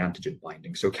antibody antigen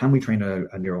binding? So can we train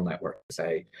a neural network to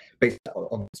say, based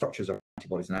on structures of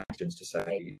antibodies and antigens, to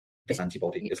say, this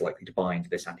antibody is likely to bind,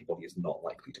 this antibody is not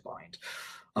likely to bind.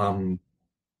 And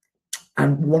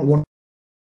one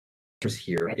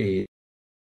here is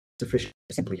sufficient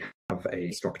to simply have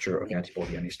a structure of the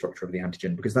antibody and a structure of the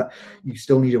antigen, because that you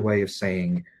still need a way of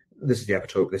saying this is the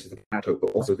epitope, this is the epitope,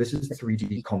 but also this is the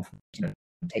 3D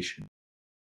confirmation.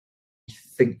 We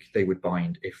think they would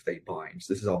bind if they bind.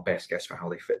 So this is our best guess for how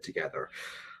they fit together.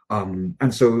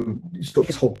 And so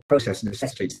this whole process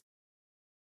necessitates,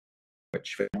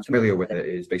 which if you're familiar with it,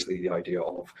 is basically the idea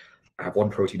of I have one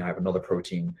protein, I have another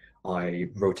protein, I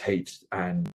rotate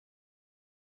and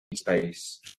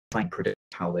space, try and predict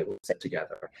how they will fit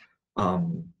together.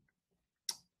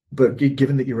 But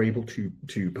given that you're able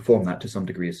to perform that to some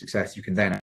degree of success, you can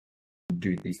then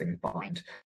do these things bind.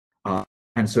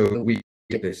 And so we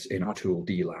did this in our tool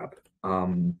DLab.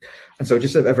 And so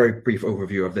just a very brief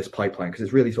overview of this pipeline, because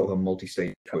it's really sort of a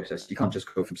multi-stage process. You can't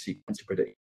just go from sequence to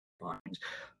predict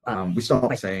bind. We start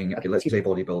by saying, okay, let's use a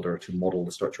bodybuilder to model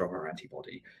the structure of our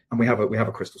antibody, and we have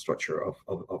a crystal structure of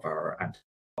our antibody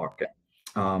target.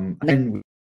 And then we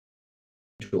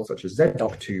use tools such as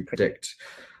ZDoc to predict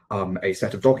a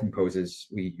set of docking poses.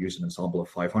 We use an ensemble of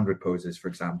 500 poses, for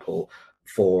example,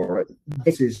 for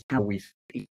this is how we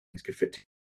think things could fit.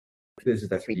 This is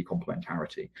their 3D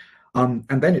complementarity.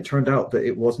 And then it turned out that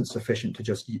it wasn't sufficient to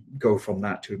just go from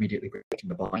that to immediately predicting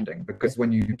the binding, because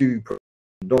when you do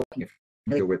docking, if you're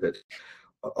familiar with it,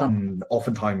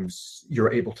 oftentimes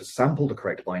you're able to sample the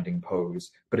correct binding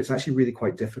pose, but it's actually really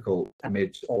quite difficult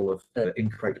amid all of the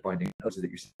incorrect binding poses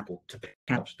that you sample to pick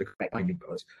out the correct binding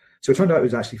pose. So it turned out it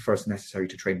was actually first necessary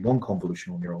to train one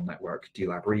convolutional neural network,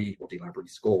 DLab-RE or DLab-RE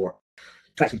score,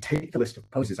 to actually take the list of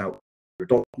poses out of your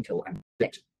docking tool and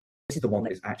predict this is the one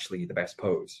that is actually the best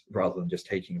pose, rather than just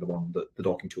taking the one that the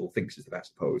docking tool thinks is the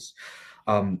best pose.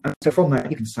 And so from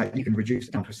that, you can reduce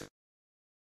it down to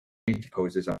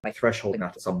poses by thresholding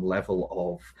that at some level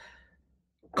of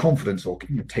confidence, or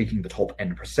taking the top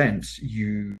n%.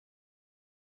 You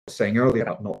were saying earlier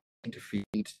about not to feed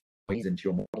points into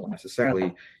your model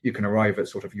necessarily, you can arrive at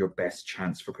sort of your best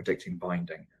chance for predicting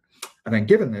binding. And then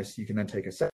given this, you can then take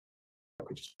a set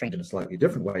which is trained in a slightly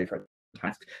different way for a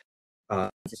task,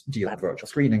 DLab virtual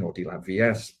screening or DLab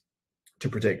VS, to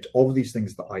predict all of these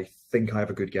things that I think I have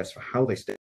a good guess for how they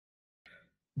stay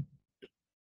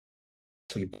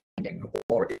binding,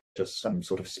 or it's just some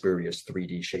sort of spurious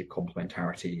 3D shape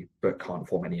complementarity but can't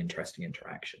form any interesting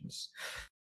interactions.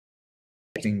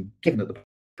 Given that the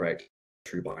correct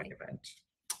true binding event.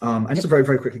 And just to very,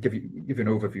 very quickly give you an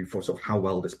overview for sort of how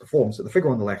well this performs. So the figure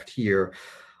on the left here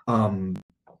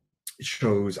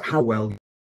shows how well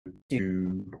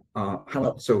you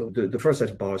so the first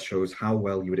set of bars shows how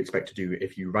well you would expect to do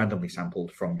if you randomly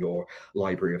sampled from your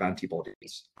library of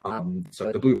antibodies.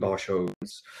 So the blue bar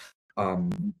shows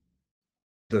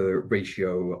the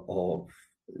ratio of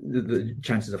the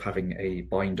chances of having a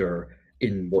binder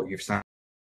in what you've sampled,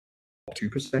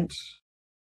 2%.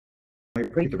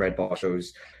 The red bar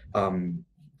shows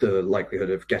the likelihood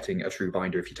of getting a true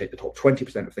binder if you take the top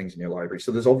 20% of things in your library.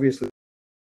 So there's obviously,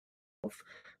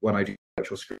 when I do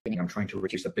virtual screening, I'm trying to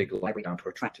reduce a big library down to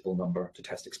a tractable number to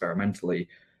test experimentally.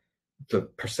 The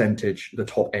percentage, the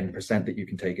top n% that you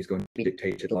can take is going to be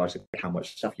dictated largely by how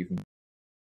much stuff you can,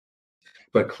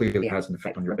 but clearly has an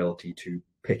effect on your ability to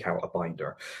pick out a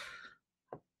binder.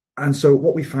 And so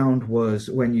what we found was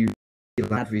when you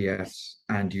lab VS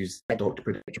and use ZDoc to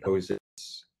predict poses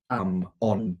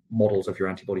on models of your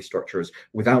antibody structures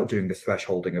without doing the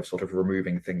thresholding of sort of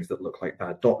removing things that look like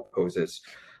bad dock poses,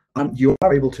 you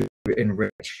are able to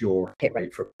enrich your hit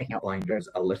rate for picking out binders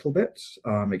a little bit.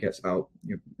 It gets about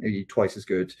maybe twice as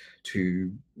good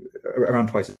to around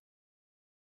twice as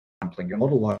sampling your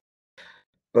model line,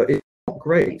 but it's not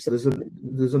great. So there's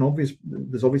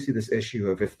obviously this issue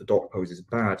of if the dock pose is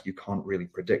bad, you can't really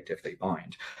predict if they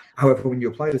bind. However, when you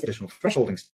apply this additional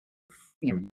thresholding,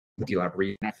 the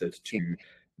DLab-RE method to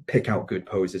pick out good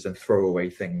poses and throw away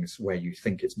things where you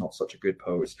think it's not such a good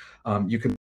pose, you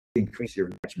can increase your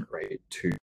enrichment rate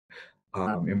to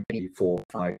maybe 4 or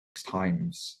 5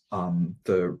 times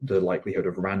the likelihood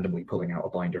of randomly pulling out a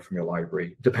binder from your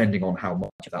library, depending on how much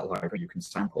of that library you can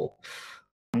sample.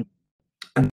 And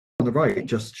on the right, it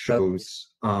just shows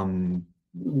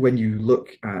when you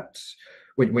look at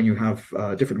when you have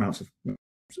different amounts of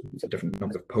different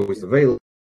numbers of poses available.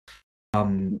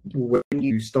 When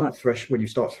you start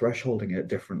thresholding at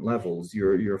different levels,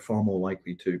 you're far more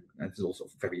likely to, and this is also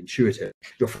very intuitive,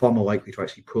 you're far more likely to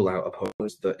actually pull out a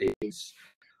pose that is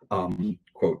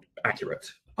quote accurate.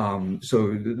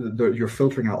 So you're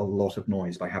filtering out a lot of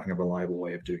noise by having a reliable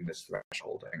way of doing this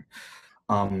thresholding.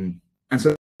 And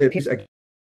so it appears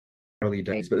early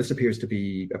days, but this appears to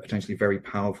be a potentially very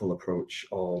powerful approach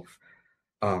of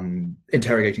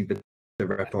interrogating the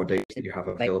repertoire data that you have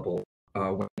available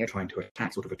when you're trying to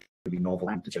attack sort of a truly novel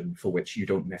antigen for which you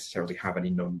don't necessarily have any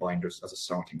known binders as a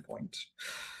starting point.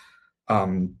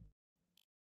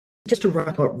 Just to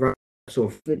wrap up,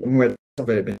 sort of, we're a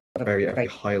very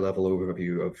high level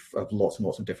overview of lots and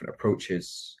lots of different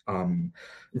approaches,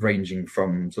 ranging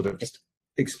from sort of just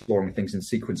exploring things in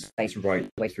sequence space right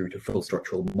the way through to full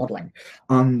structural modeling.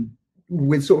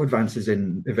 With sort of advances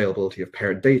in availability of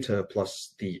paired data,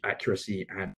 plus the accuracy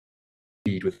and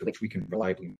speed with which we can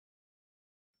reliably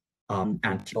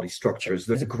antibody structures,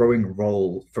 there's a growing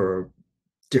role for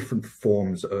different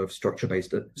forms of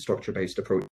structure-based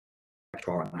approach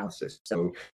to analysis.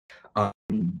 So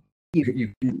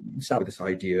you can start with this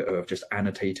idea of just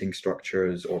annotating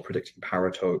structures or predicting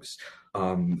paratopes,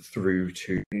 through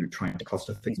to trying to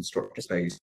cluster things in structure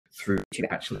space, through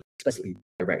to actually explicitly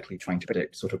directly trying to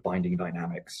predict sort of binding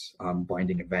dynamics,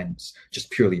 binding events,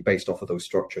 just purely based off of those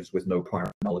structures with no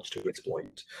prior knowledge to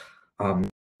exploit.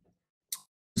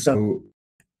 So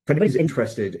if anybody's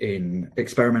interested in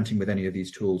experimenting with any of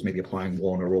these tools, maybe applying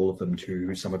one or all of them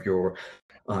to some of your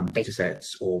data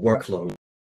sets or workflow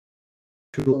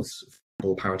tools,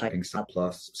 for paratyping, SAB+,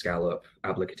 Scallop,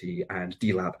 Ablicity, and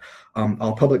DLab,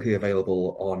 are publicly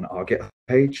available on our GitHub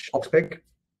page, OPIG.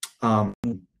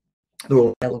 They're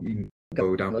all available. You can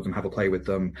go download them, have a play with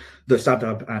them. The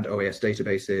SABDAB and OAS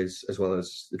databases, as well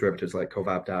as the derivatives like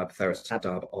CovAbDab,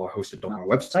 TheraSABDAB, are hosted on our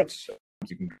website. So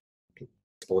you can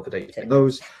explore the data in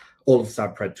those. All of the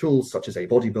SABPred tools, such as a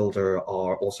body builder,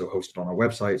 are also hosted on our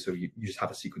website. So you just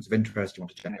have a sequence of interest, you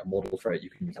want to generate a model for it,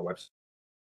 you can use our website.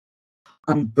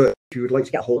 But if you would like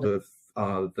to get hold of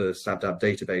the SABDAB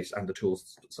database and the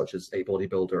tools such as a body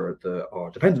builder that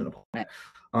are dependent upon it,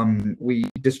 we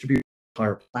distribute the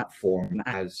entire platform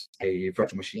as a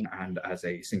virtual machine and as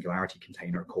a singularity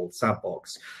container called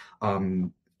SABbox,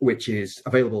 which is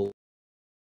available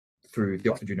through the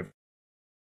Oxford University.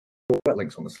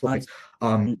 Links on the slides.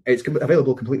 It's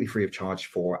available completely free of charge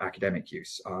for academic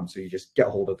use. So you just get a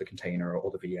hold of the container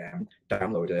or the VM,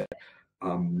 download it,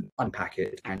 unpack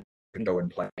it, and go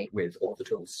and play with all the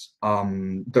tools.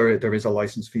 There is a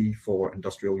license fee for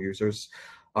industrial users,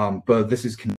 but this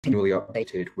is continually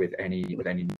updated with any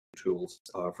new tools.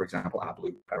 For example,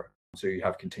 AbLoop, so you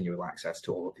have continual access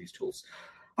to all of these tools.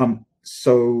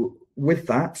 So with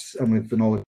that, and with the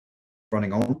knowledge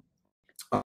running on,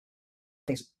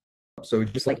 so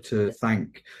we'd just like to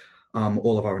thank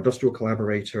all of our industrial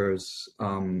collaborators,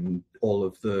 all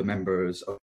of the members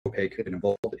of OPIG who have been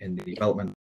involved in the development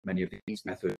of many of these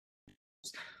methods,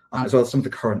 as well as some of the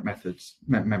current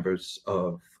members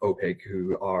of OPIG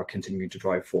who are continuing to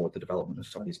drive forward the development of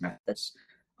some of these methods.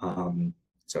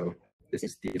 So this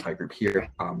is the entire group here.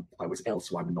 I was ill,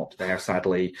 so I'm not there,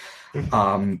 sadly.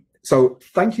 So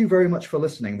thank you very much for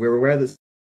listening. We're aware that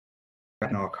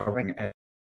in our covering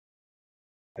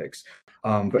topics,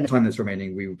 but in the time that's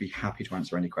remaining, we would be happy to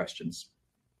answer any questions.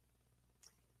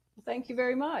 Thank you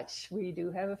very much. We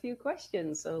do have a few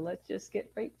questions, so let's just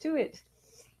get right to it.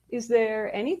 Is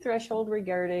there any threshold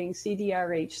regarding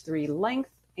CDRH3 length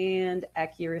and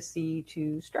accuracy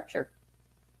to structure?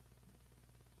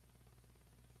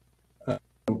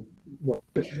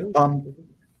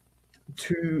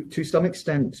 To some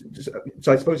extent,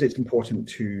 so I suppose it's important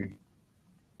to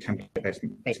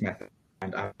template-based method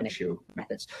and ab initio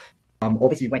methods.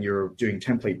 Obviously, when you're doing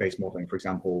template-based modeling, for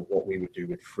example, what we would do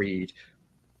with Freed,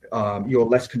 you're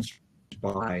less constrained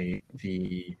by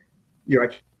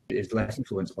is less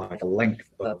influenced by the length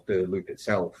of the loop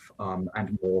itself,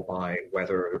 and more by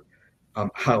whether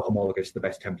how homologous the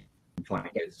best template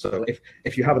finding is. So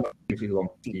if you have a really long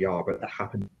CDR, but that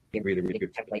happens to be a really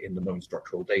good template in the known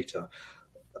structural data,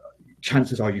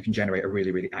 chances are you can generate a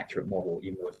really accurate model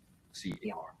even with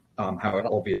CDR. However,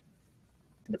 obviously,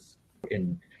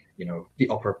 in the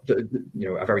upper,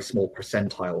 a very small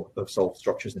percentile of solved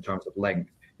structures in terms of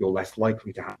length, you're less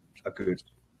likely to have a good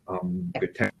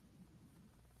template.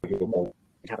 You're more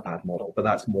have a bad model, but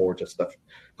that's more just the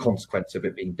consequence of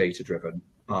it being data driven,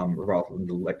 rather than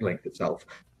the length itself.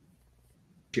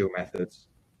 Methods,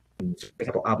 and for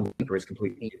example, AbLoop is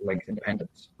completely length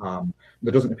independent.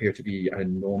 There doesn't appear to be an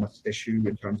enormous issue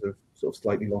in terms of sort of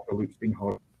slightly longer loops being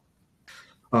hard.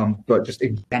 But just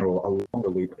in general, a longer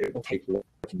loop, it will take longer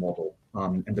to model.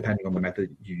 And depending on the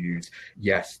method you use,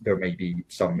 yes, there may be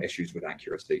some issues with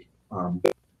accuracy.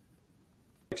 But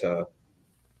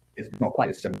it's not quite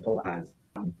as simple as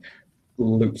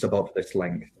loops above this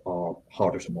length are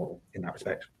harder to model in that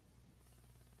respect.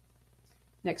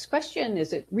 Next question,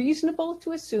 is it reasonable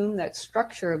to assume that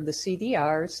structure of the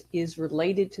CDRs is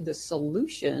related to the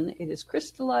solution it is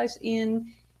crystallized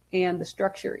in, and the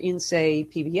structure in, say,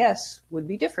 PBS would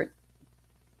be different?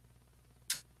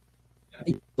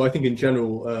 Well, I think in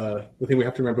general, the thing we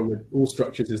have to remember with all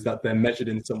structures is that they're measured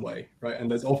in some way, right? And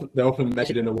they're often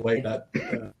measured in a way that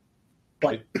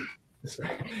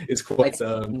is quite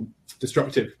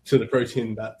destructive to the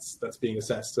protein that's being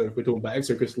assessed. So if we're talking about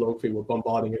exocrystallography, we're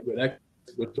bombarding it with X.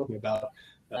 We're talking about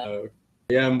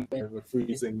we're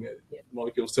freezing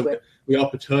molecules. So we are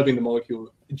perturbing the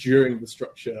molecule during the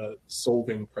structure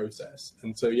solving process.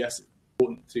 And so, yes, it's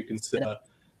important to consider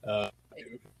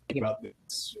about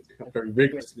this very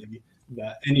rigorously,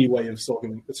 that any way of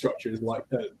solving the structure is like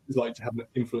to have an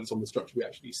influence on the structure we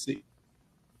actually see.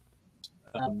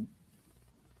 And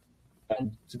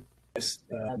to this,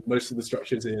 most of the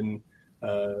structures in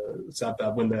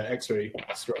SABDAB, when they're X-ray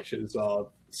structures, are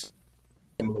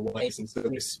similar ways, and so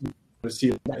we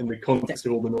assume that in the context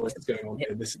of all the noise that's going on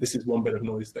here, this is one bit of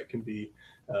noise that can be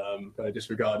kind of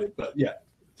disregarded. But yeah,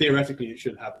 theoretically, it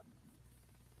should happen.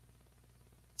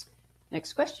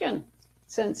 Next question.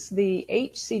 Since the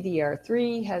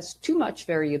HCDR3 has too much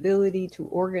variability to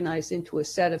organize into a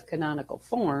set of canonical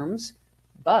forms,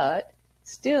 but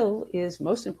still is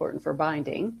most important for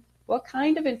binding, what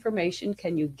kind of information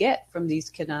can you get from these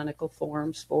canonical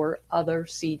forms for other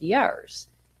CDRs?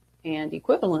 And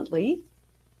equivalently,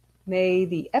 may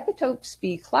the epitopes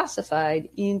be classified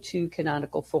into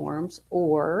canonical forms,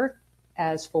 or,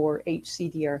 as for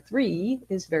HCDR3,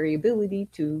 is variability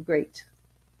too great?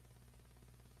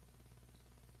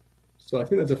 So I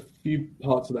think there's a few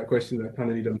parts of that question that kind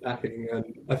of need unpacking.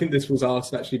 And I think this was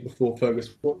asked actually before Fergus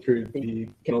walked through the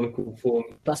canonical form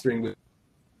clustering with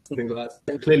things like that.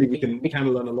 So clearly we can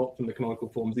learn a lot from the canonical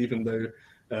forms, even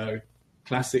though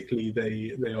classically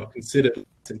they are considered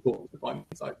important for binding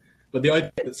site. But the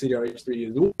idea that CDRH3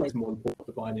 is always more important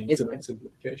for binding is an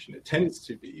simplification. It tends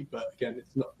to be, but again,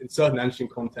 it's not in certain antigen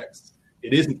contexts.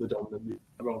 It isn't the dominant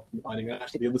role for binding. And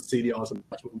actually, the other CDRs are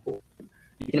much more important.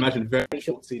 You can imagine very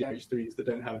short CDH3s that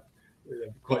don't have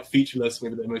quite featureless,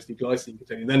 maybe they're mostly glycine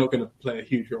containing. They're not going to play a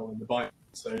huge role in the binding.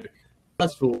 So,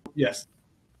 first of all, yes,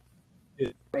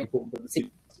 it's very important, but the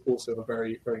CDRs also are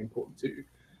very, very important too.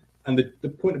 And the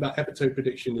point about epitope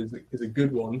prediction is a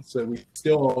good one. So we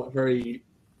still are very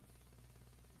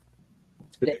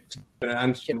predict an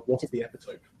antigen, what is the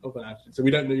epitope of an antigen. So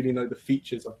we don't really know the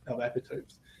features of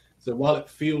epitopes. So while it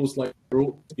feels like there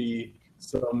ought to be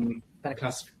some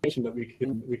classification that we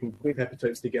can group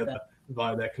epitopes together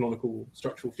via their canonical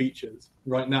structural features,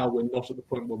 right now we're not at the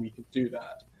point where we can do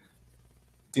that.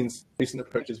 In recent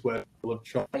approaches where people have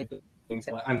tried things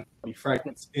like antibody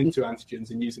fragments into antigens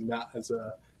and using that as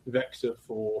a vector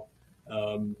for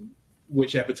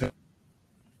which epitope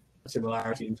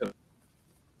similarity in terms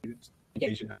of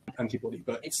engaging antibody,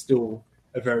 but it's still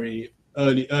a very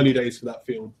early days for that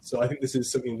field. So I think this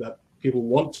is something that people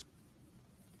want to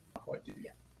quite do.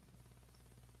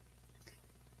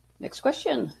 Next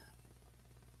question.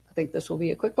 I think this will be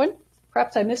a quick one.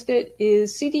 Perhaps I missed it.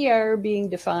 Is CDR being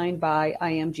defined by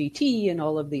IMGT in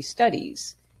all of these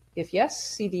studies? If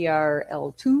yes,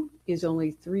 CDR-L2 is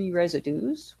only 3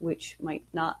 residues, which might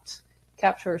not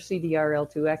capture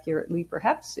CDR-L2 accurately,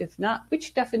 perhaps. If not,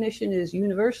 which definition is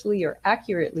universally or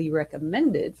accurately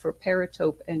recommended for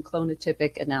paratope and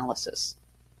clonotypic analysis?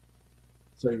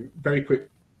 So very quick,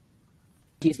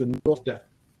 use the North definition.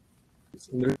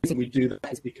 And the reason we do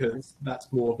that is because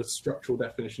that's more of a structural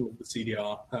definition of the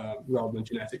CDR rather than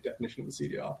genetic definition of the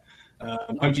CDR.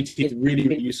 IMGT is really,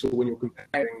 really useful when you're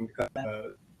comparing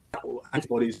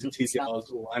antibodies to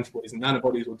TCRs or antibodies and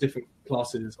nanobodies or different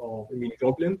classes of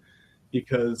immunoglobulin,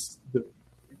 because the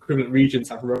equivalent regions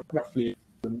have roughly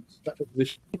the structural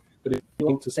position. But if you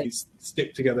want to say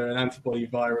stick together an antibody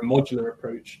via a modular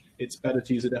approach, it's better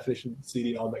to use a definition of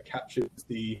the CDR that captures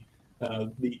the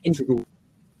integral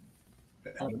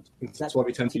element. And so that's why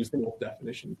we tend to use the North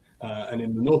definition. And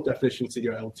in the North definition,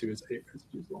 CDR-L2 is 8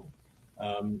 residues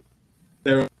long.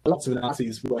 There are lots of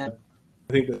analyses where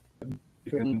I think that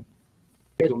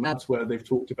maps where they've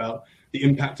talked about the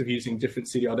impact of using different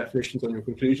CDR definitions on your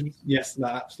conclusions. Yes,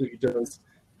 that absolutely does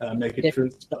make a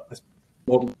difference. But as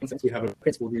model, we have a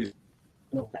principled use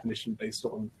definition based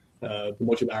on the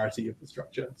modularity of the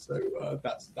structure. So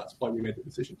that's why we made the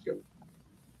decision to go.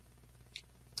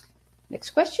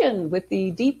 Next question. With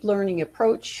the deep learning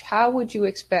approach, how would you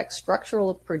expect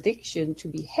structural prediction to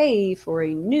behave for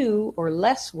a new or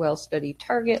less well-studied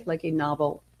target like a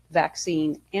novel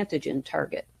vaccine antigen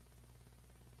target?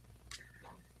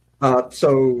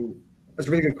 So that's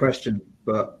a really good question,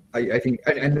 but I think,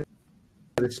 and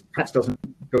this perhaps doesn't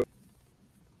go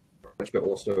but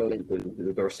also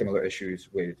there are similar issues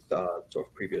with sort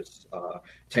of previous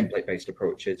template-based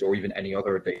approaches, or even any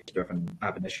other data-driven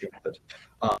ab initio method.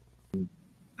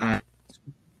 And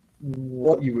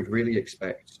what you would really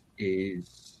expect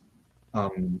is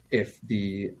if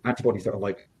the antibodies that are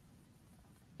like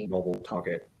a novel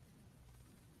target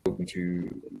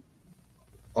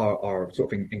are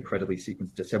sort of incredibly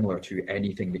sequence dissimilar to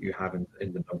anything that you have in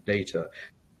the known data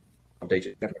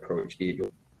approach, be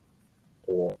it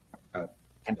or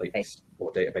template-based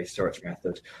or database search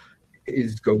method,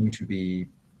 is going to be,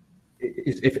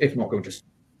 if not going to,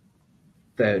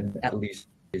 then at least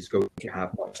is going to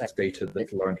have much less data that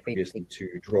it's learned previously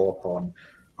to draw upon,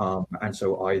 and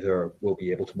so either will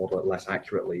be able to model it less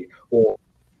accurately or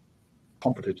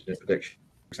confident in its prediction.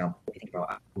 For example, if you think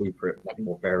about blueprint, it might be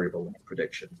more variable in its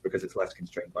predictions because it's less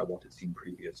constrained by what it's seen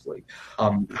previously.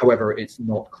 However, it's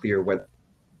not clear whether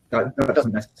that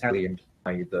doesn't necessarily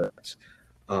imply that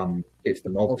it's the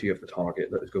novelty of the target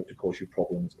that is going to cause you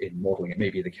problems in modeling. It may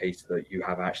be the case that you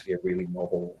have actually a really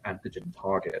novel antigen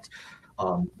target,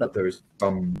 that there's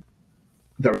some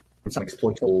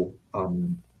exploitable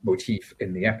motif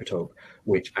in the epitope,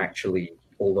 which actually,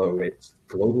 although it's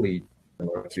globally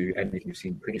similar to anything you've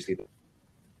seen previously,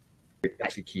 it's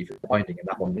actually key for binding, and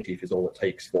that one motif is all it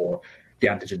takes for the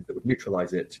antigens that would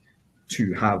neutralize it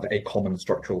to have a common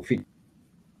structural feature.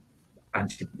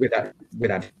 And with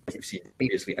antibodies you've seen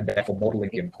previously, and therefore modeling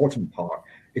the important part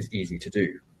is easy to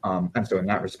do. And so in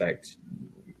that respect,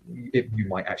 you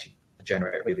might actually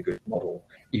generate a really good model,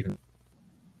 even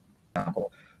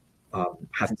example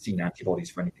hasn't seen antibodies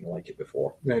for anything like it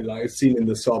before. No, like I've seen in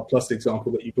the SAR plus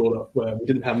example that you brought up, where we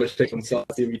didn't have much data on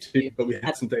SARS-CoV-2, but we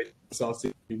had some data on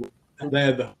SARS-CoV-1. And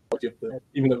there, the homology of the,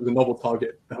 even though it was a novel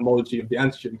target, the homology of the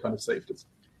antigen kind of saved us.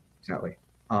 Exactly.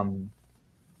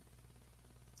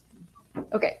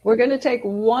 Okay, we're going to take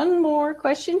one more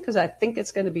question because I think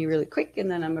it's going to be really quick, and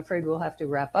then I'm afraid we'll have to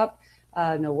wrap up.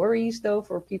 No worries, though,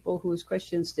 for people whose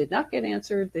questions did not get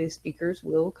answered, the speakers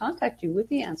will contact you with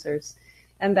the answers.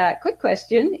 And that quick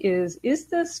question is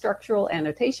the structural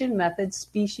annotation method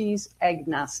species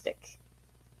agnostic?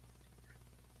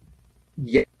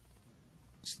 Yes.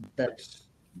 That's,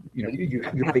 you know,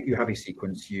 you have a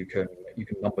sequence. You can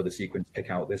number the sequence,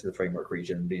 pick out this is the framework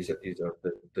region. These are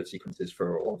the sequences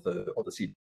for all the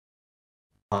seed.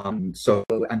 So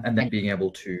and then being able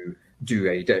to do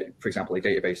for example, a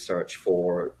database search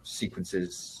for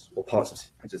sequences or parts of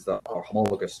sequences that are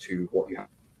homologous to what you have.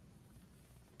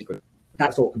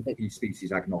 That's all completely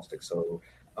species agnostic. So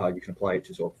you can apply it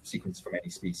to sort of sequence from any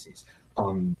species.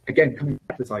 Again, coming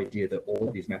back to this idea that all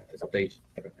of these methods are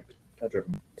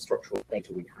data-driven structural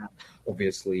data we have.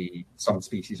 Obviously, some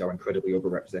species are incredibly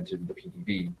overrepresented in the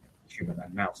PDB, human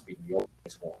and mouse being the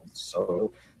obvious ones.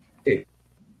 So if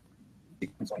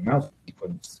sequence on mouse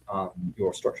sequence,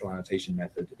 your structural annotation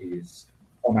method is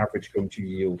on average going to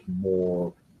yield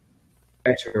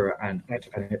better and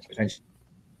potential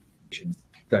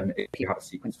than if you have a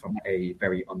sequence from a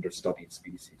very understudied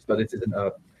species. But this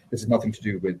is nothing to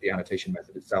do with the annotation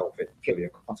method itself. It's purely a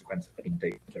consequence of being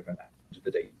data-driven and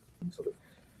the data sort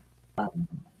of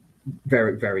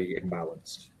very, very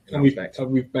imbalanced. And we've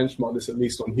benchmarked this at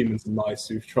least on humans and mice.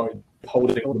 We've tried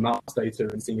holding all the mouse data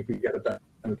and seeing if we get a better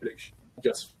prediction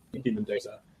just from human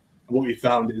data. And what we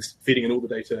found is feeding in all the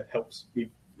data helps. It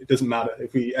doesn't matter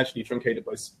if we actually truncate it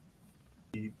by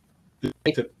the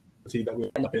data that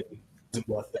we end up in isn't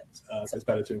worth it. So it's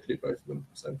better to include both of them.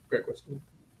 So great question.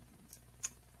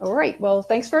 All right. Well,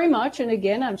 thanks very much. And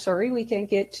again, I'm sorry we can't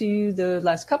get to the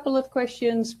last couple of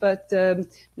questions, but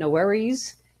no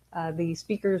worries. The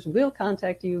speakers will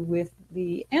contact you with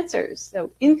the answers.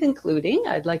 So in concluding,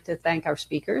 I'd like to thank our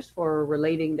speakers for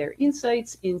relating their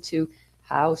insights into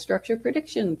how structure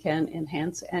prediction can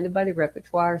enhance antibody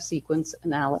repertoire sequence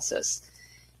analysis.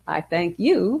 I thank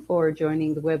you for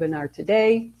joining the webinar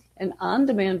today. An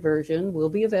on-demand version will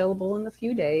be available in a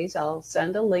few days. I'll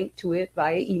send a link to it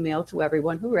via email to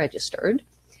everyone who registered.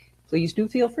 Please do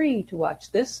feel free to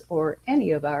watch this or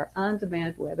any of our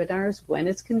on-demand webinars when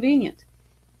it's convenient.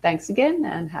 Thanks again,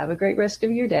 and have a great rest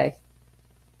of your day.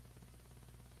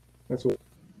 That's all.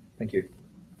 Thank you.